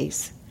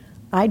 20s,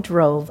 I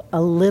drove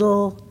a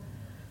little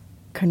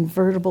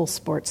convertible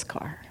sports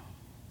car.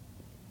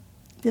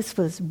 It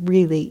was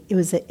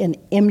an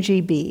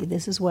MGB.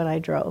 This is what I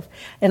drove.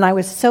 And I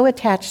was so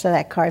attached to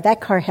that car. That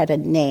car had a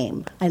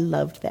name. I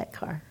loved that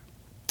car.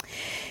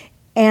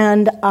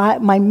 And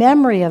my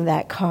memory of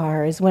that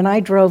car is when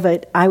I drove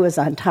it, I was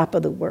on top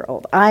of the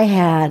world.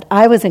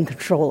 I was in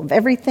control of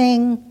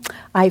everything.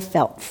 I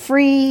felt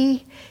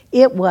free.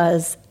 It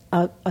was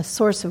a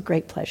source of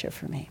great pleasure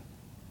for me.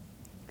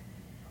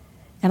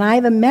 And I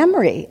have a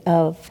memory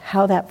of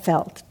how that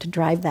felt to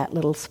drive that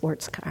little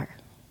sports car.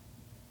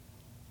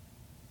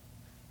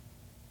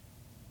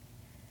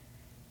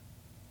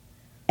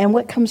 And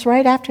what comes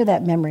right after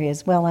that memory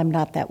is, well, I'm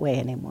not that way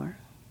anymore.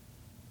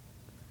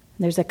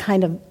 There's a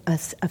kind of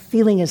a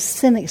feeling of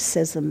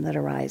cynicism that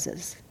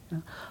arises.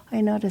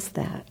 I noticed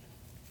that.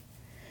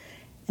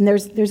 And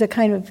there's a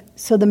kind of,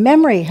 so the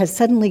memory has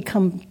suddenly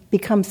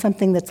become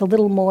something that's a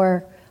little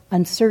more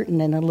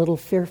uncertain and a little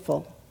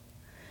fearful.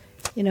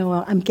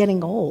 I'm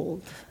getting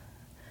old.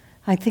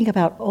 I think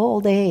about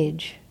old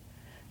age.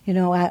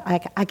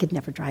 I could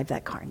never drive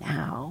that car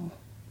now.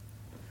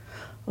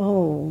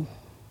 Oh.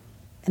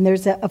 And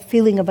there's a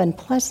feeling of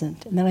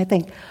unpleasant. And then I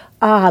think,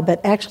 but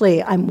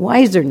actually I'm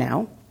wiser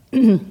now.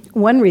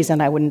 One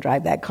reason I wouldn't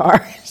drive that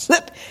car is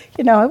that,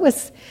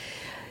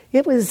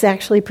 it was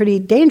actually pretty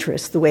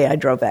dangerous the way I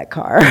drove that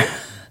car.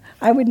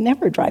 I would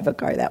never drive a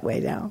car that way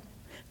now.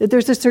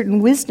 There's a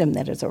certain wisdom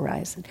that is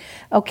arising.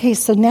 Okay,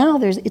 so now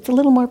it's a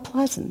little more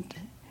pleasant.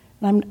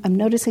 And I'm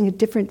noticing a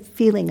different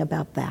feeling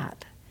about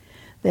that.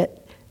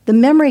 That the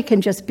memory can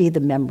just be the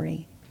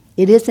memory.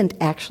 It isn't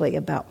actually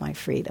about my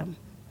freedom.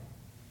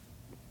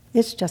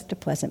 It's just a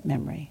pleasant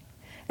memory.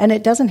 And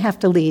it doesn't have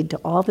to lead to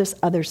all this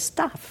other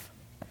stuff.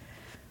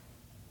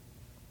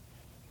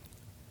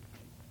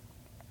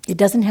 It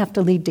doesn't have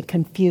to lead to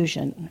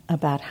confusion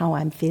about how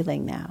I'm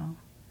feeling now.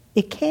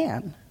 It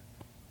can.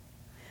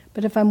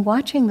 But if I'm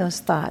watching those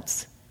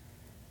thoughts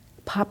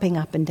popping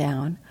up and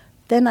down,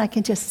 then I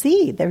can just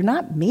see they're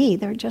not me,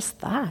 they're just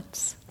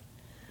thoughts.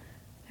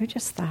 They're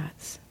just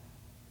thoughts.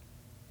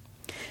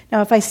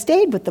 Now, if I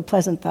stayed with the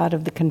pleasant thought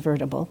of the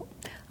convertible,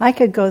 I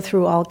could go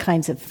through all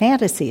kinds of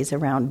fantasies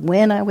around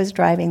when I was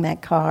driving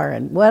that car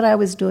and what I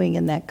was doing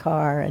in that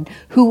car and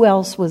who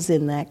else was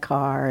in that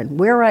car and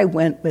where I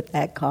went with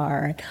that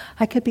car.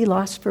 I could be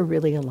lost for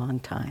really a long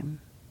time.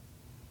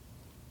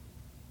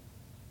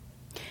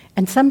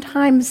 And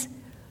sometimes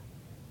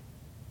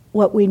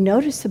what we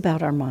notice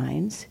about our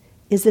minds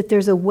is that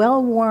there's a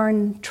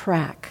well-worn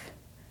track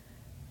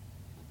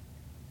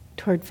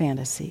toward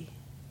fantasy.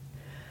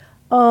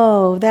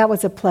 Oh, that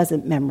was a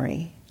pleasant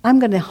memory. I'm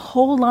going to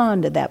hold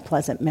on to that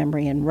pleasant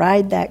memory and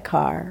ride that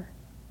car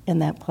in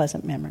that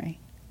pleasant memory.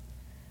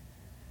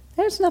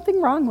 There's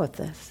nothing wrong with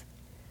this.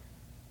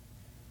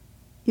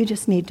 You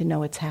just need to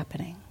know it's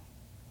happening.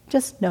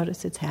 Just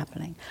notice it's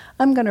happening.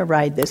 I'm going to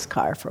ride this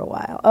car for a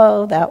while.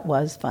 Oh, that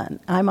was fun.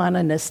 I'm on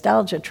a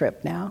nostalgia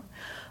trip now.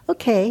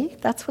 Okay,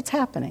 that's what's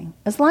happening.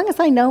 As long as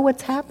I know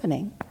what's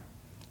happening,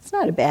 it's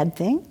not a bad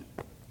thing.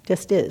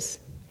 Just is.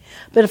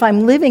 But if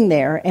I'm living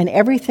there and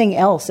everything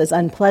else is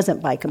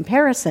unpleasant by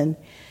comparison,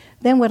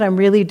 then what I'm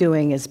really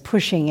doing is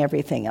pushing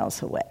everything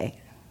else away.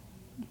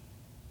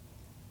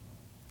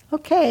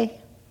 Okay,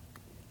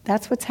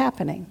 that's what's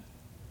happening.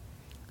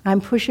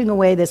 I'm pushing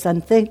away this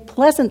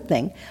unpleasant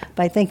thing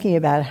by thinking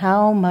about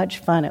how much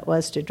fun it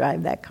was to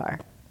drive that car.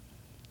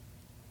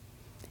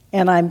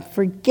 And I'm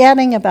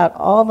forgetting about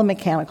all the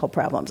mechanical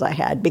problems I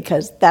had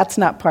because that's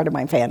not part of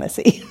my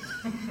fantasy.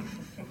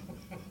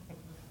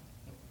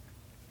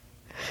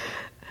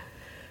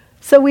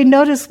 So we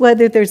notice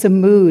whether there's a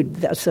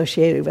mood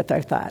associated with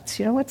our thoughts.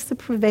 You know, what's the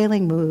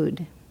prevailing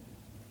mood?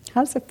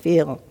 How does it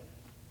feel?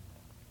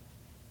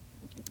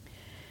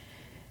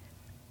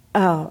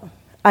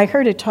 I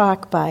heard a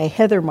talk by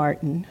Heather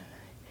Martin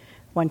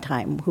one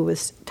time who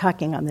was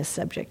talking on this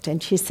subject,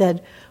 and she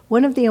said,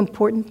 one of the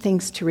important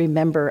things to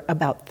remember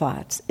about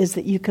thoughts is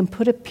that you can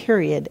put a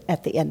period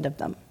at the end of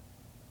them.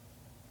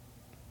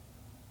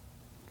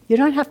 You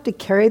don't have to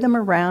carry them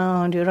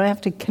around. You don't have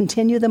to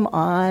continue them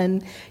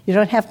on. You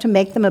don't have to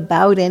make them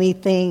about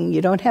anything.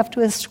 You don't have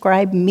to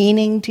ascribe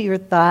meaning to your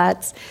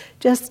thoughts.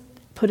 Just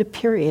put a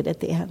period at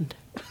the end.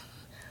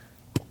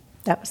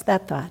 That was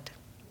that thought.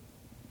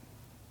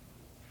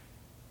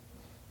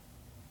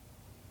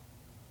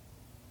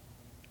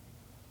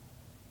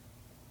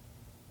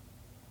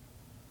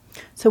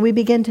 So we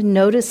begin to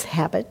notice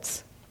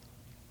habits.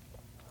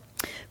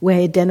 We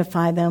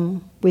identify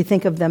them. We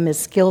think of them as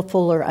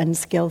skillful or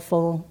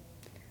unskillful.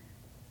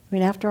 I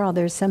mean, after all,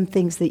 there's some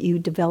things that you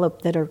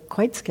develop that are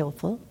quite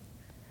skillful.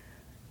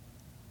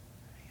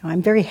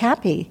 I'm very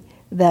happy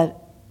that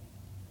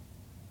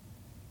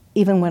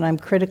even when I'm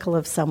critical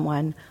of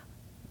someone,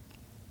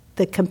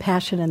 the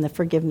compassion and the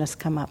forgiveness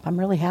come up. I'm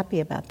really happy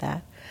about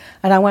that.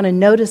 And I want to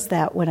notice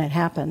that when it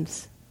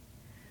happens.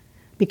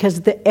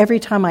 Because every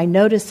time I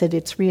notice it,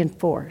 it's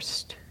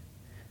reinforced.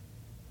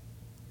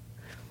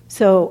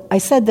 So I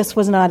said this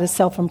was not a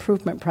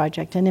self-improvement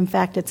project, and in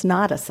fact, it's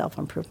not a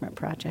self-improvement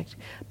project.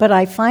 But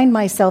I find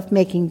myself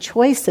making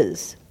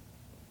choices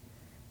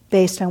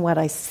based on what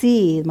I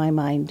see my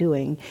mind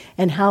doing,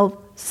 and how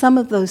some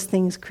of those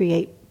things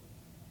create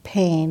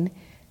pain,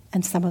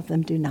 and some of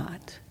them do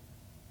not.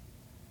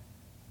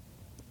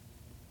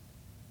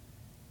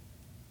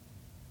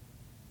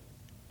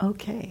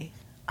 Okay,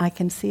 I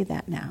can see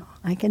that now.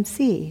 I can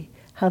see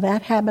how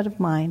that habit of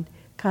mine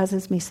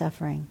causes me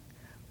suffering.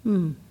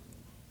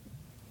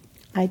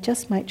 I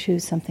just might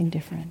choose something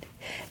different.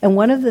 And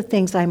one of the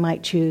things I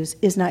might choose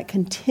is not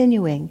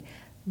continuing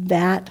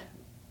that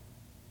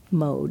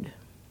mode.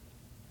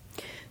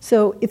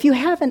 So if you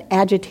have an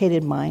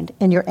agitated mind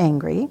and you're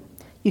angry,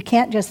 you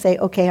can't just say,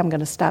 okay, I'm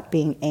going to stop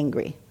being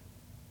angry.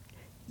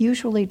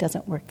 Usually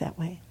doesn't work that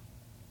way.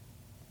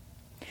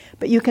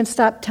 But you can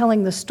stop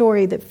telling the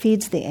story that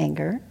feeds the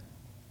anger.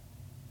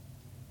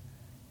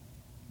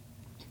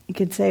 You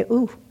can say,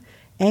 ooh,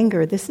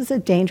 anger, this is a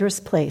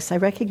dangerous place. I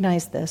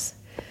recognize this.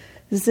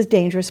 This is a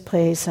dangerous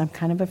place. I'm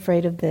kind of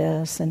afraid of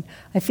this. And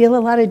I feel a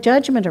lot of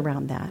judgment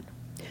around that.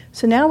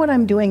 So now what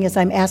I'm doing is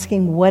I'm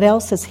asking what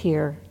else is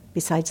here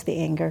besides the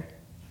anger.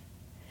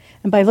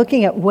 And by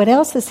looking at what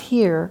else is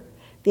here,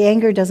 the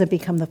anger doesn't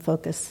become the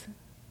focus.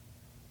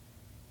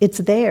 It's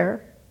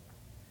there,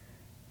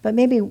 but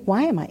maybe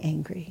why am I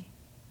angry?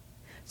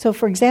 So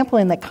for example,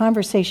 in the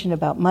conversation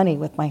about money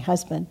with my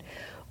husband,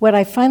 what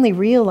I finally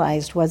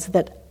realized was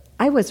that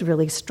I was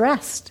really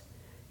stressed.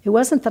 It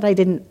wasn't that I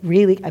didn't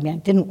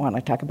want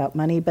to talk about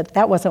money, but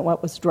that wasn't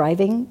what was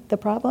driving the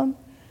problem.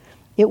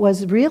 It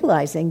was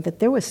realizing that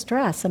there was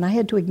stress, and I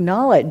had to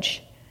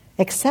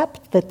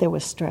accept that there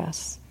was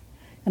stress.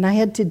 And I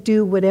had to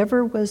do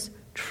whatever was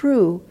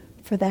true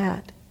for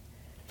that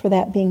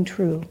being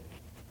true.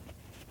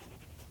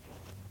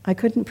 I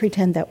couldn't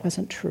pretend that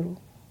wasn't true.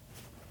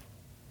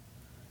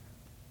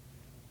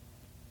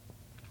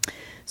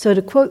 So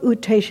to quote U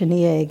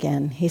Tejaniya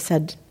again, he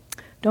said,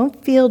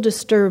 "Don't feel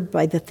disturbed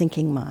by the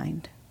thinking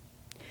mind.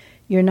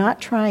 You're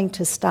not trying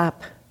to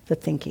stop the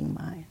thinking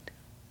mind.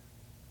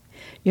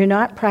 You're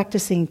not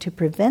practicing to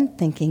prevent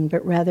thinking,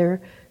 but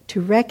rather to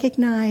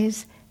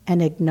recognize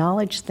and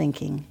acknowledge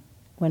thinking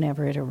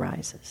whenever it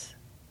arises."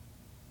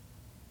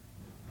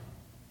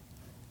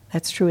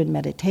 That's true in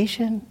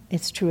meditation.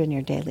 It's true in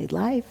your daily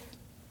life.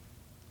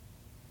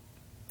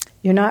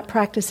 You're not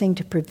practicing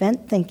to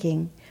prevent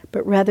thinking,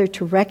 but rather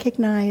to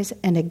recognize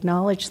and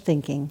acknowledge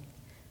thinking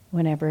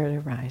whenever it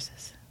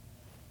arises.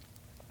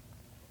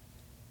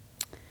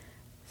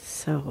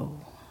 So,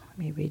 let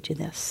me read you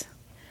this.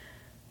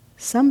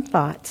 Some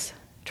thoughts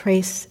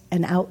trace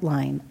an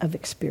outline of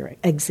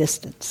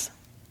existence.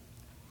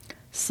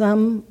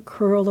 Some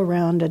curl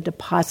around a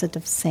deposit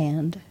of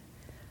sand,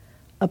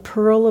 a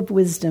pearl of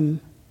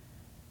wisdom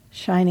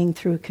shining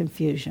through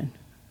confusion.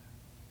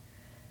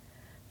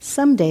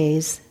 Some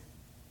days,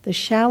 the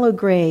shallow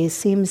gray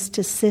seems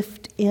to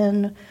sift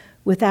in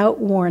without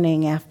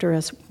warning after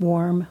a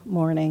warm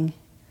morning,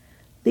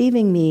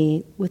 leaving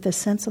me with a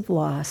sense of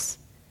loss,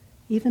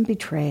 even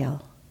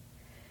betrayal.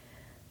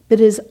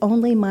 But it is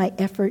only my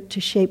effort to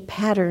shape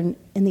pattern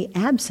in the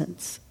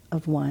absence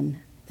of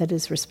one that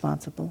is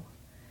responsible.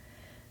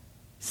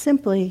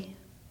 Simply,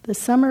 the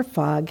summer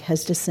fog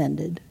has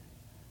descended,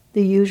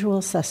 the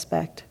usual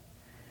suspect,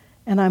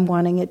 and I'm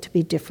wanting it to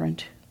be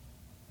different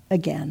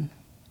again.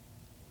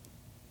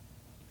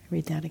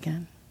 Read that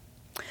again.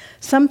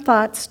 Some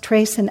thoughts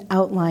trace an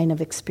outline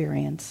of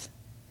experience.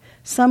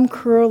 Some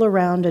curl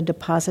around a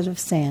deposit of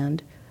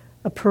sand,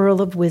 a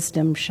pearl of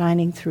wisdom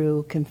shining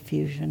through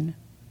confusion.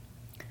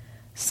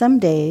 Some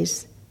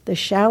days, the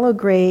shallow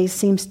gray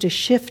seems to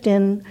shift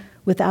in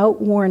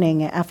without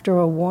warning after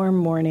a warm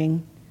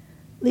morning,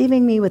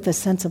 leaving me with a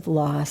sense of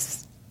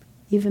loss,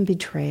 even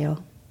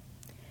betrayal.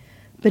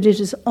 But it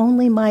is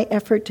only my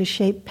effort to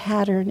shape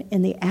pattern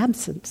in the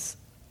absence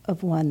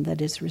of one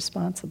that is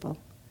responsible.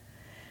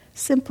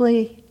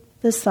 Simply,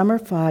 the summer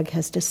fog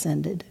has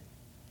descended,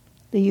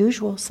 the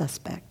usual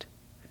suspect,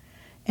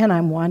 and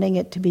I'm wanting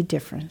it to be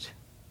different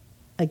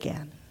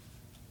again.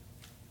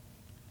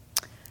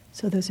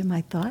 So those are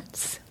my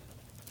thoughts.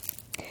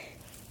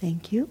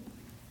 Thank you.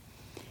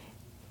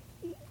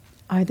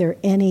 Are there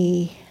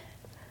any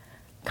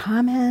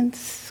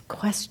comments,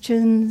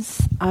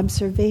 questions,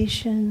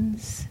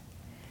 observations?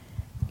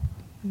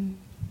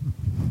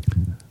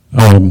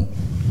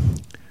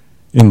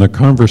 In the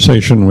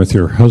conversation with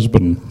your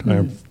husband, I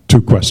have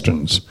two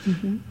questions.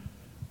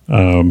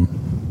 Mm-hmm.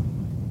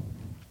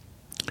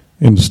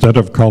 Instead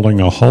of calling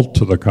a halt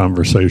to the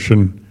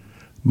conversation,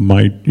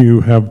 might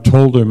you have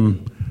told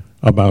him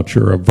about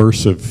your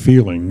aversive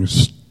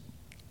feelings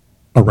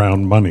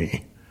around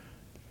money?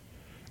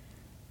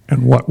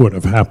 And what would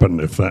have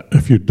happened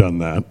if you'd done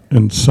that?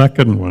 And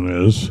second one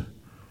is,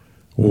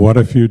 what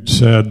if you'd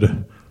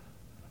said,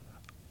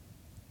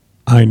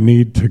 I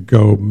need to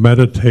go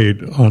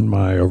meditate on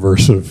my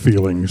aversive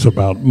feelings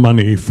about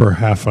money for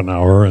half an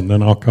hour, and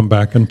then I'll come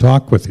back and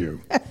talk with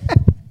you?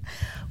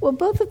 Well,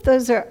 both of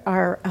those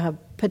are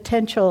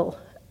potential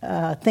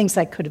things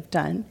I could have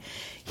done.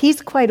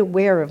 He's quite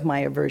aware of my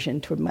aversion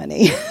to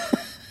money.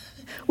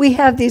 We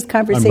have these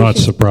conversations. I'm not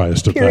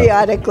surprised at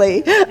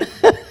periodically.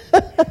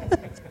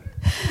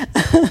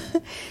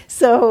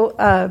 So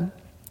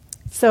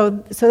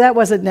that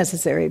wasn't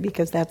necessary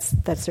because that's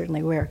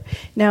certainly where.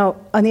 Now,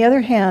 on the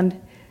other hand,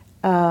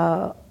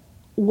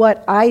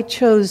 what I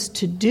chose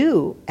to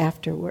do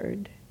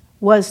afterward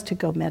was to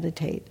go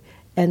meditate.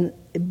 And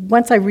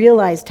once I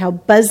realized how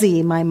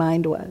buzzy my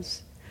mind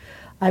was,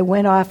 I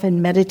went off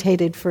and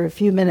meditated for a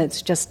few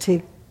minutes just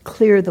to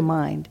clear the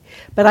mind.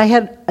 But I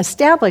had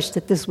established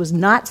that this was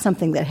not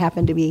something that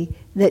happened to me,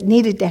 that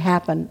needed to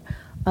happen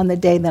on the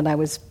day that I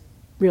was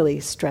really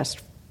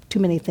stressed, too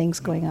many things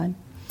going on.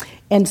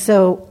 And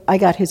so I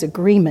got his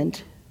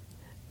agreement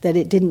that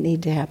it didn't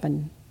need to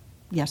happen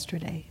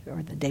yesterday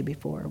or the day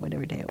before or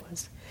whatever day it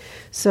was.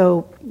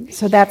 So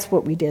that's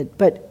what we did.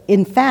 But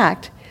in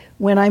fact,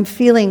 when I'm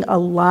feeling a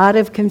lot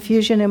of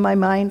confusion in my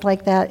mind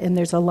like that, and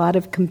there's a lot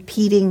of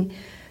competing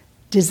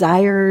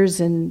desires,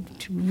 and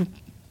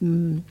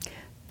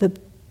the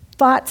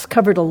thoughts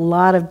covered a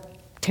lot of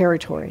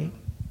territory,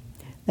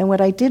 then what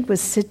I did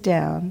was sit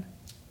down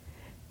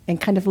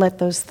and kind of let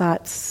those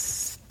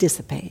thoughts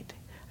dissipate.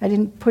 I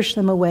didn't push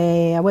them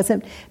away. I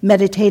wasn't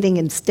meditating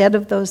instead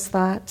of those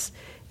thoughts.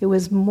 It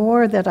was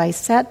more that I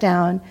sat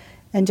down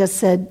and just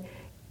said,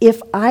 if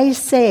I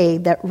say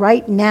that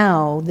right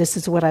now this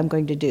is what I'm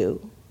going to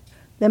do,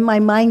 then my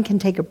mind can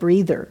take a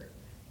breather.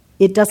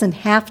 It doesn't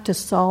have to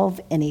solve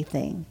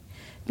anything,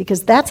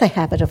 because that's a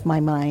habit of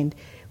my mind,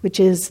 which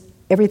is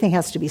everything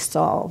has to be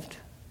solved.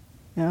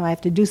 I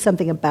have to do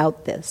something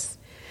about this.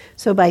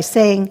 So by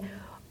saying,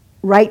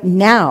 right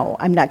now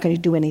I'm not going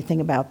to do anything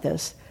about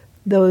this,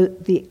 though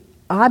the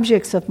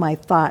objects of my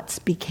thoughts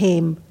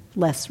became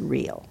less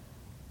real.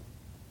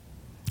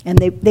 And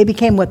they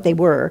became what they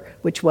were,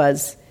 which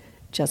was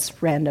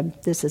just random,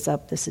 this is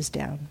up, this is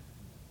down.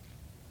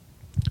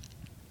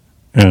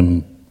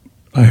 And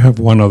I have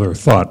one other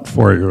thought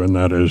for you, and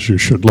that is you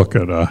should look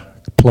at a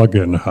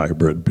plug-in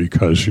hybrid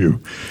because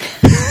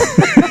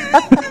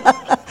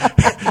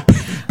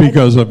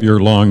because of your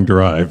long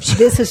drives.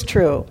 This is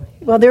true.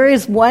 Well, there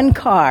is one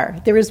car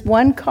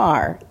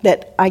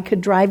that I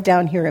could drive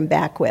down here and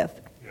back with,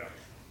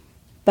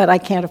 but I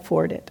can't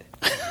afford it.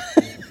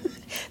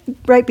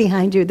 Right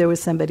behind you, there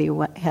was somebody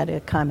who had a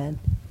comment.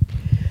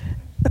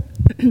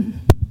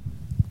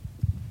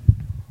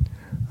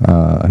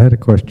 I had a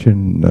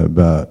question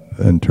about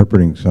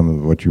interpreting some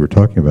of what you were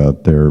talking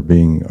about there,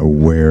 being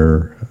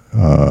aware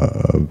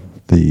of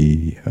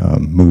the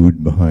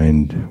mood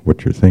behind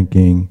what you're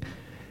thinking.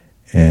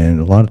 And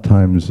a lot of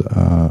times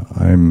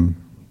I'm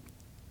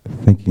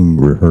thinking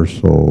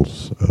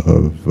rehearsals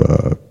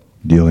of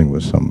dealing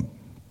with some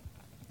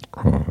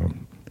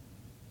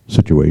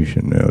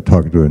situation,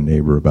 talking to a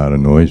neighbor about a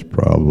noise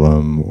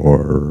problem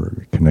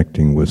or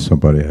connecting with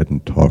somebody I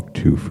hadn't talked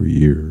to for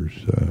years.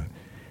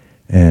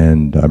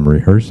 And I'm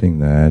rehearsing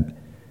that.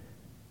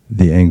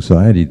 The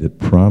anxiety that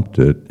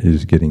prompted it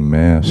is getting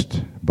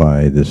masked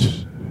by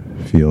this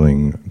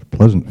feeling,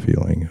 pleasant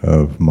feeling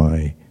of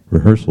my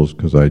rehearsals,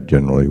 because I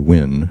generally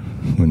win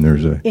when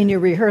there's a... In your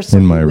rehearsal,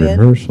 in my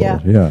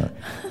rehearsals, yeah.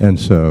 And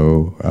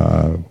so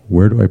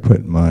where do I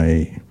put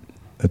my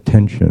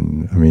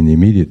attention? I mean, the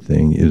immediate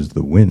thing is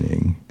the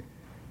winning.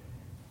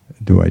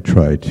 Do I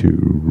try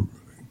to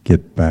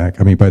get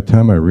back? I mean, by the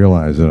time I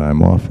realize that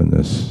I'm off in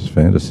this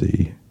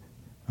fantasy,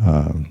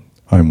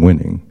 I'm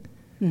winning,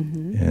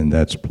 and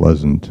that's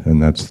pleasant,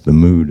 and that's the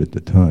mood at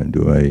the time.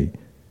 Do I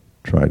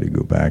try to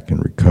go back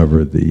and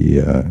recover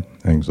the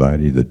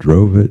anxiety that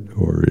drove it,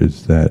 or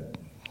is that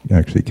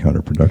actually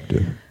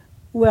counterproductive?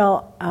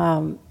 Well,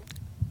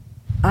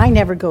 I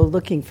never go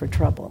looking for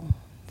trouble,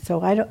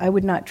 so I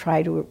would not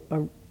try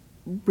to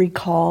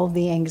recall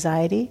the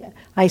anxiety.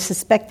 I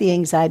suspect the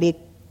anxiety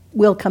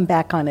will come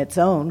back on its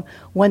own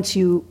once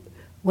you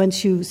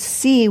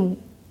see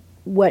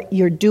what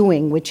you're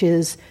doing, which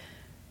is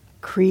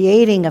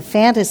creating a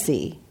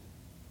fantasy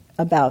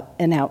about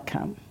an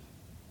outcome.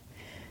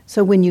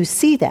 So when you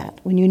see that,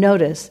 when you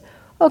notice,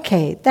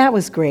 okay, that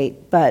was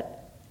great,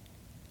 but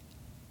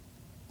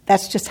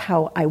that's just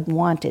how I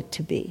want it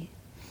to be,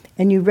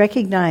 and you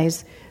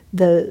recognize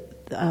the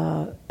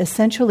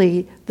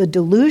essentially the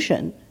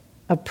delusion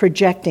of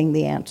projecting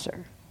the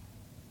answer.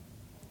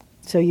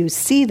 So you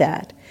see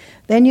that,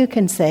 then you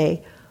can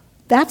say,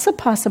 that's a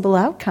possible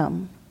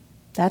outcome.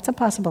 That's a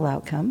possible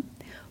outcome.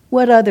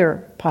 What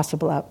other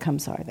possible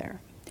outcomes are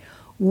there?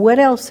 What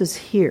else is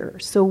here?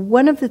 So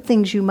one of the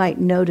things you might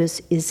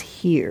notice is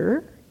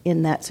here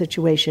in that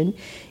situation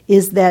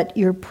is that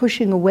you're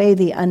pushing away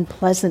the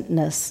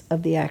unpleasantness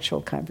of the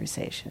actual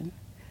conversation.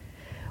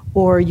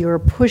 Or you're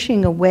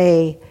pushing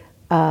away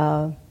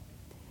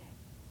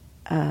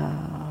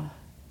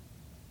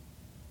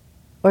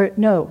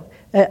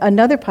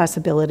another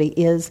possibility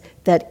is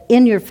that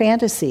in your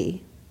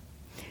fantasy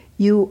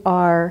you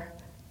are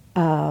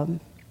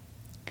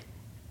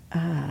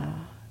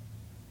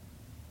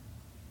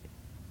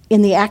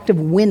in the act of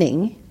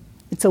winning.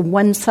 It's a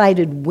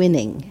one-sided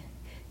winning.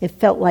 It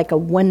felt like a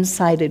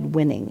one-sided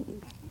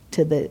winning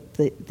to the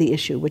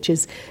issue, which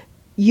is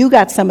you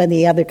got some and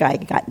the other guy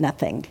got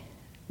nothing,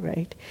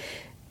 right?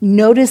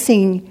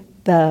 Noticing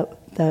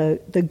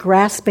the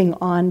grasping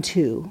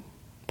onto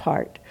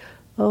part.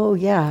 Oh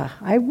yeah,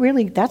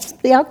 that's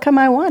the outcome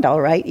I want,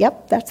 all right.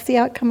 Yep, that's the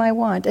outcome I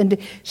want. And to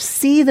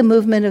see the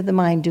movement of the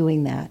mind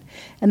doing that.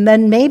 And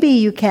then maybe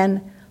you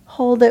can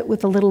hold it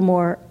with a little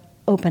more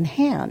open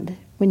hand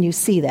when you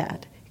see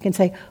that. You can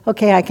say,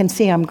 okay, I can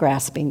see I'm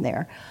grasping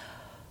there.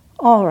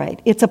 All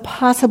right, it's a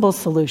possible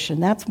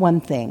solution. That's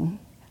one thing.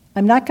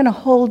 I'm not going to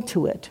hold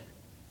to it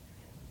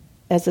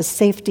as a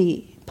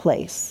safety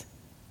place.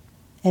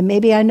 And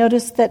maybe I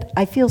notice that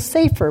I feel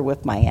safer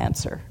with my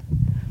answer.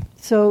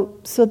 So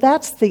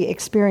that's the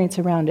experience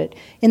around it.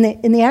 In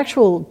the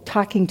actual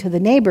talking to the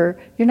neighbor,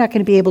 you're not going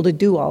to be able to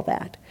do all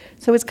that.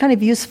 So it's kind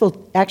of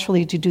useful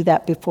actually to do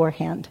that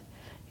beforehand.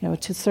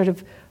 To sort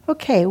of,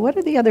 okay, what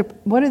are the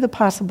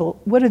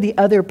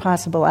other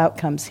possible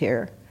outcomes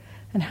here?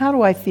 And how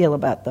do I feel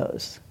about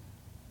those?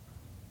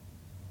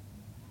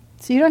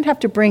 So you don't have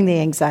to bring the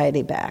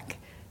anxiety back.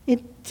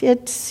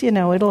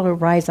 It'll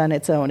arise on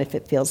its own if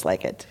it feels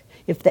like it,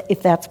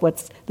 if that's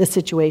what the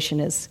situation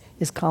is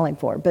calling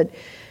for. But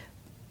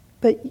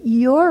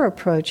your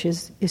approach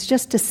is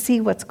just to see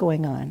what's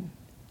going on,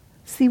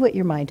 see what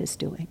your mind is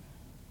doing.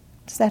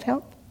 Does that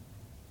help?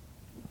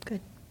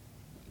 Good.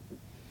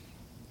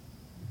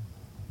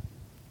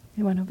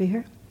 Anyone over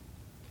here?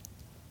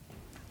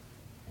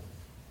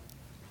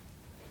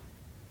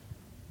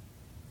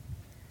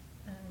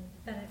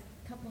 Got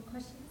a couple of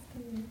questions.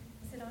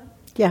 Is it on?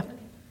 Yeah. Okay.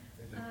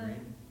 Is it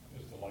green?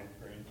 Is the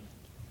light green?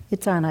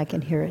 It's on. I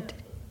can hear it.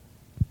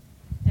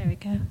 There we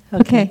go.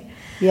 Okay.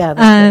 Yeah.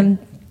 That's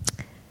good.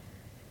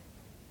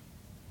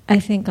 I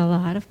think a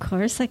lot, of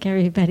course, like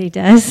everybody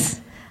does.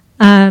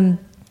 And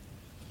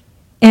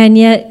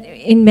yet,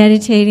 in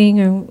meditating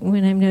or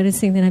when I'm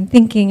noticing that I'm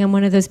thinking, I'm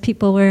one of those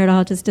people where it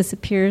all just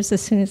disappears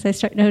as soon as I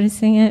start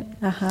noticing it.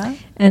 Uh-huh.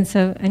 And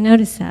so I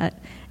notice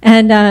that.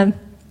 And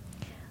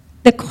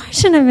the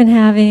question I've been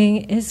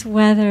having is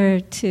whether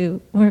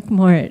to work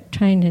more at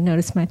trying to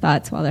notice my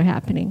thoughts while they're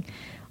happening.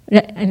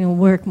 I mean,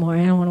 work more.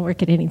 I don't want to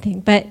work at anything.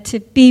 But to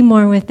be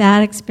more with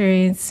that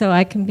experience so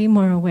I can be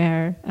more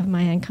aware of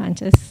my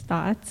unconscious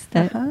thoughts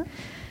that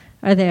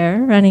are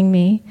there running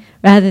me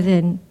rather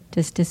than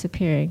just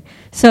disappearing.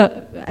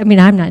 So, I mean,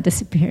 I'm not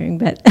disappearing,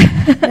 but...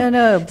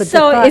 No, but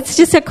so it's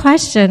just a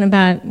question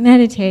about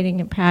meditating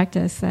and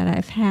practice that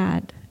I've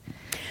had.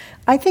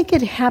 I think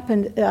it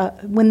happened,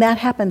 when that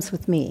happens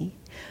with me,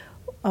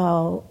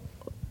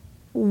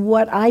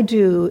 what I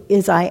do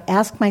is I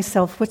ask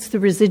myself, what's the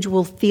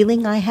residual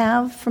feeling I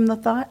have from the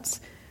thoughts?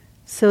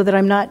 So that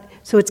I'm not,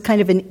 so it's kind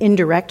of an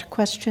indirect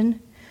question.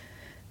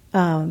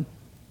 Am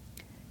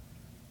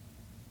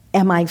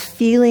I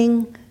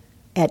feeling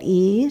at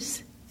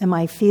ease? Am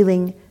I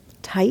feeling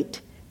tight?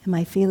 Am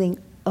I feeling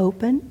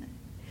open?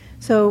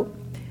 So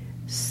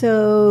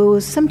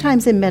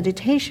sometimes in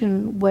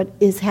meditation, what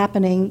is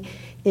happening,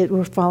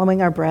 we're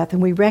following our breath,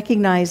 and we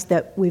recognize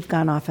that we've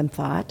gone off in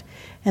thought,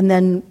 and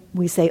then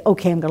we say,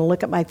 okay, I'm going to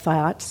look at my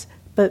thoughts,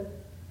 but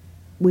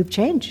we've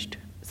changed.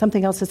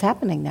 Something else is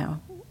happening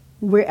now.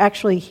 We're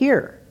actually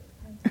here.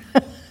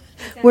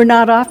 We're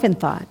not off in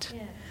thought.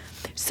 Yeah.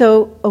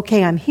 So,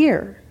 okay, I'm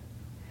here.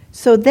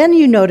 So then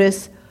you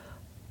notice,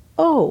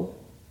 oh,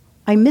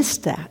 I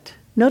missed that.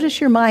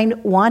 Notice your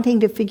mind wanting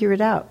to figure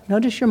it out.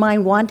 Notice your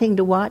mind wanting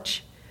to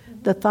watch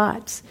the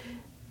thoughts.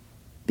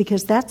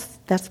 Because that's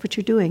what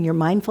you're doing. You're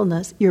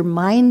mindfulness. You're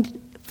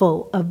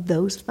mindful of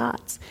those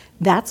thoughts.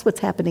 That's what's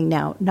happening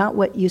now, not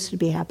what used to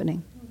be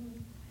happening.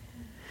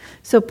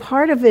 So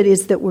part of it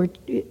is that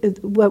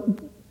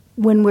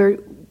when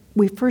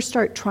we first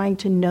start trying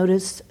to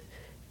notice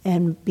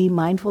and be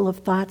mindful of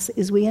thoughts,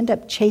 is we end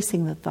up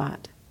chasing the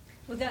thought.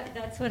 Well,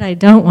 that's what I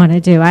don't want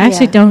to do. I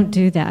actually don't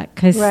do that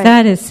because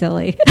that is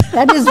silly.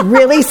 That is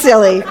really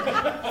silly.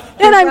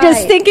 Then I'm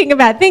just thinking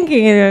about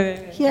thinking.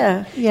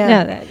 Yeah.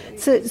 No,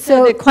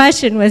 so the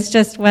question was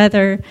just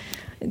whether,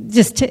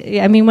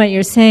 what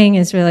you're saying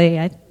is really,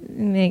 it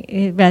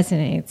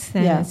resonates.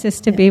 And it's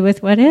just to be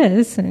with what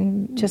is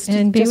and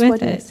be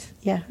with it.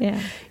 Yeah.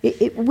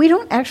 We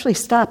don't actually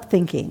stop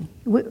thinking.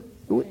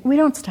 We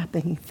don't stop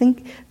thinking.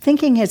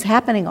 Thinking is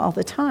happening all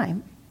the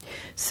time.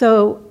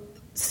 So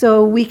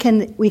we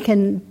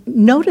can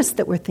notice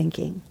that we're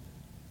thinking.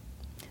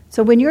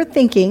 So when you're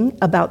thinking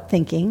about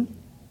thinking,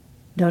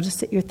 notice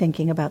that you're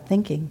thinking about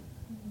thinking.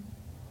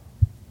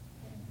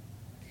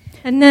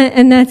 And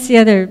that's the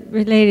other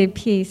related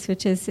piece,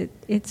 which is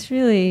it's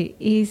really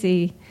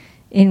easy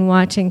in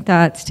watching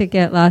thoughts to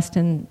get lost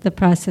in the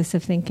process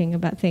of thinking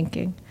about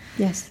thinking.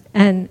 Yes.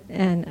 And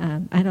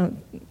I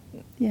don't.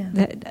 Yeah.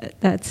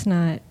 That's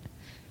not.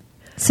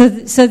 So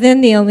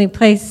then the only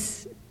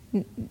place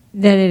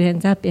that it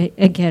ends up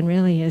again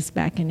really is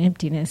back in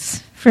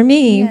emptiness for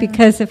me,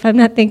 because if I'm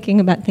not thinking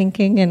about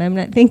thinking and I'm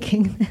not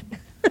thinking.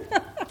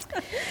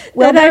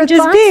 Well, there are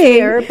thoughts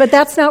there, but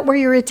that's not where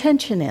your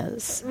attention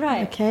is.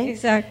 Right, okay?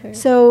 Exactly.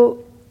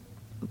 So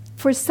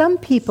for some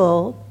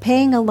people,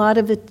 paying a lot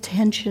of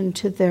attention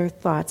to their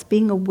thoughts,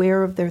 being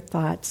aware of their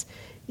thoughts,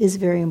 is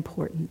very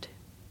important.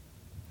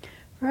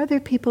 For other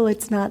people,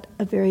 it's not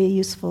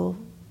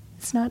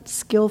it's not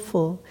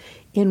skillful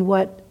in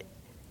what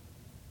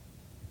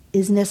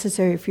is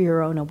necessary for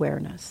your own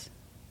awareness.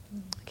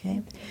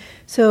 Okay?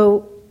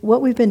 So what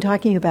we've been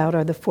talking about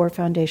are the 4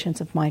 foundations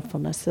of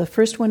mindfulness. The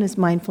first one is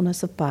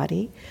mindfulness of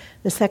body.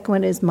 The second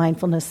one is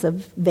mindfulness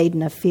of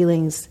Vedana,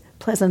 feelings,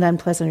 pleasant,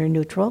 unpleasant, or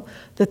neutral.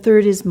 The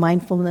third is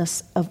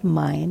mindfulness of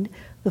mind.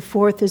 The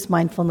fourth is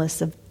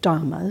mindfulness of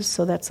dhammas,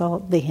 so that's all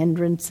the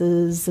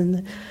hindrances and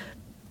the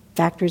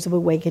factors of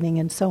awakening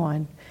and so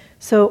on.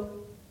 So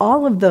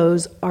all of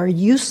those are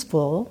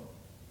useful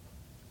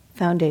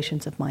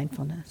foundations of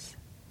mindfulness.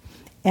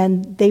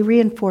 And they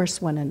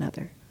reinforce one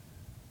another.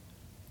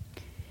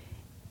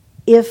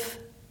 If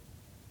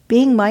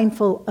being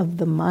mindful of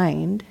the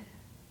mind,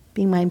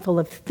 being mindful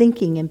of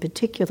thinking in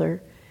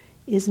particular,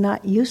 is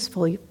not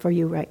useful for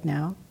you right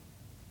now,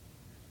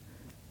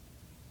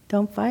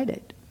 don't fight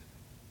it.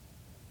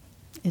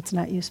 It's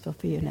not useful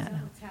for you now.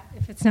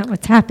 If it's not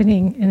what's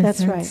happening, in a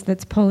sense,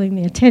 that's pulling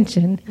the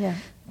attention,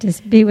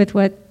 just be with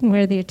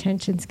where the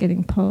attention's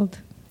getting pulled.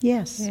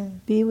 Yes,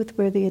 be with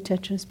where the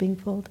attention is being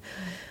pulled.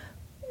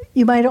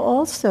 You might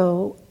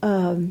also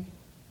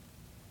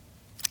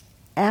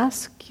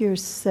ask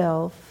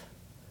yourself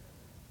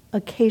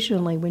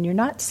occasionally when you're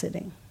not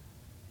sitting,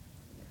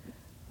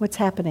 what's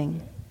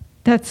happening?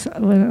 That's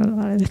when a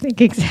lot of the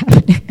thinking's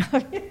happening,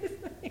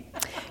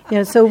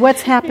 obviously. So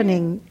what's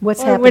happening?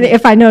 What's happening?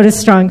 If I notice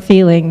strong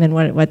feeling, then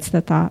what's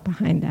the thought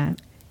behind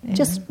that?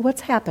 Just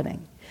what's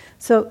happening.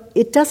 So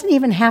it doesn't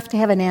even have to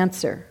have an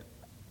answer.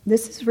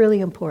 This is really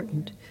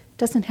important. It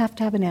doesn't have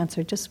to have an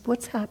answer, just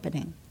what's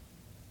happening.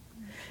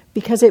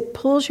 Because it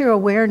pulls your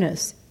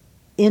awareness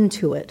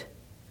into it.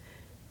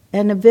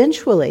 And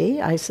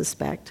eventually, I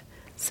suspect,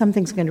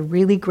 something's going to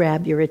really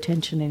grab your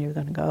attention and you're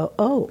going to go,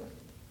 oh,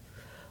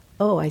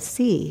 I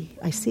see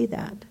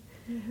that.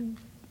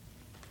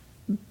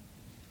 Mm-hmm.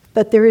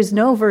 But there is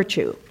no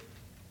virtue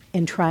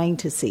in trying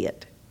to see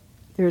it.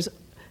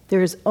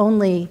 There is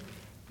only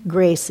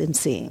grace in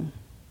seeing.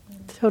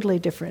 Totally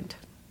different.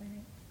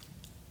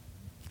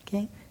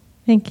 Okay?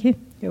 Thank you.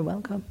 You're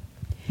welcome.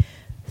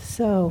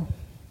 So,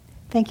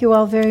 thank you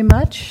all very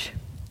much.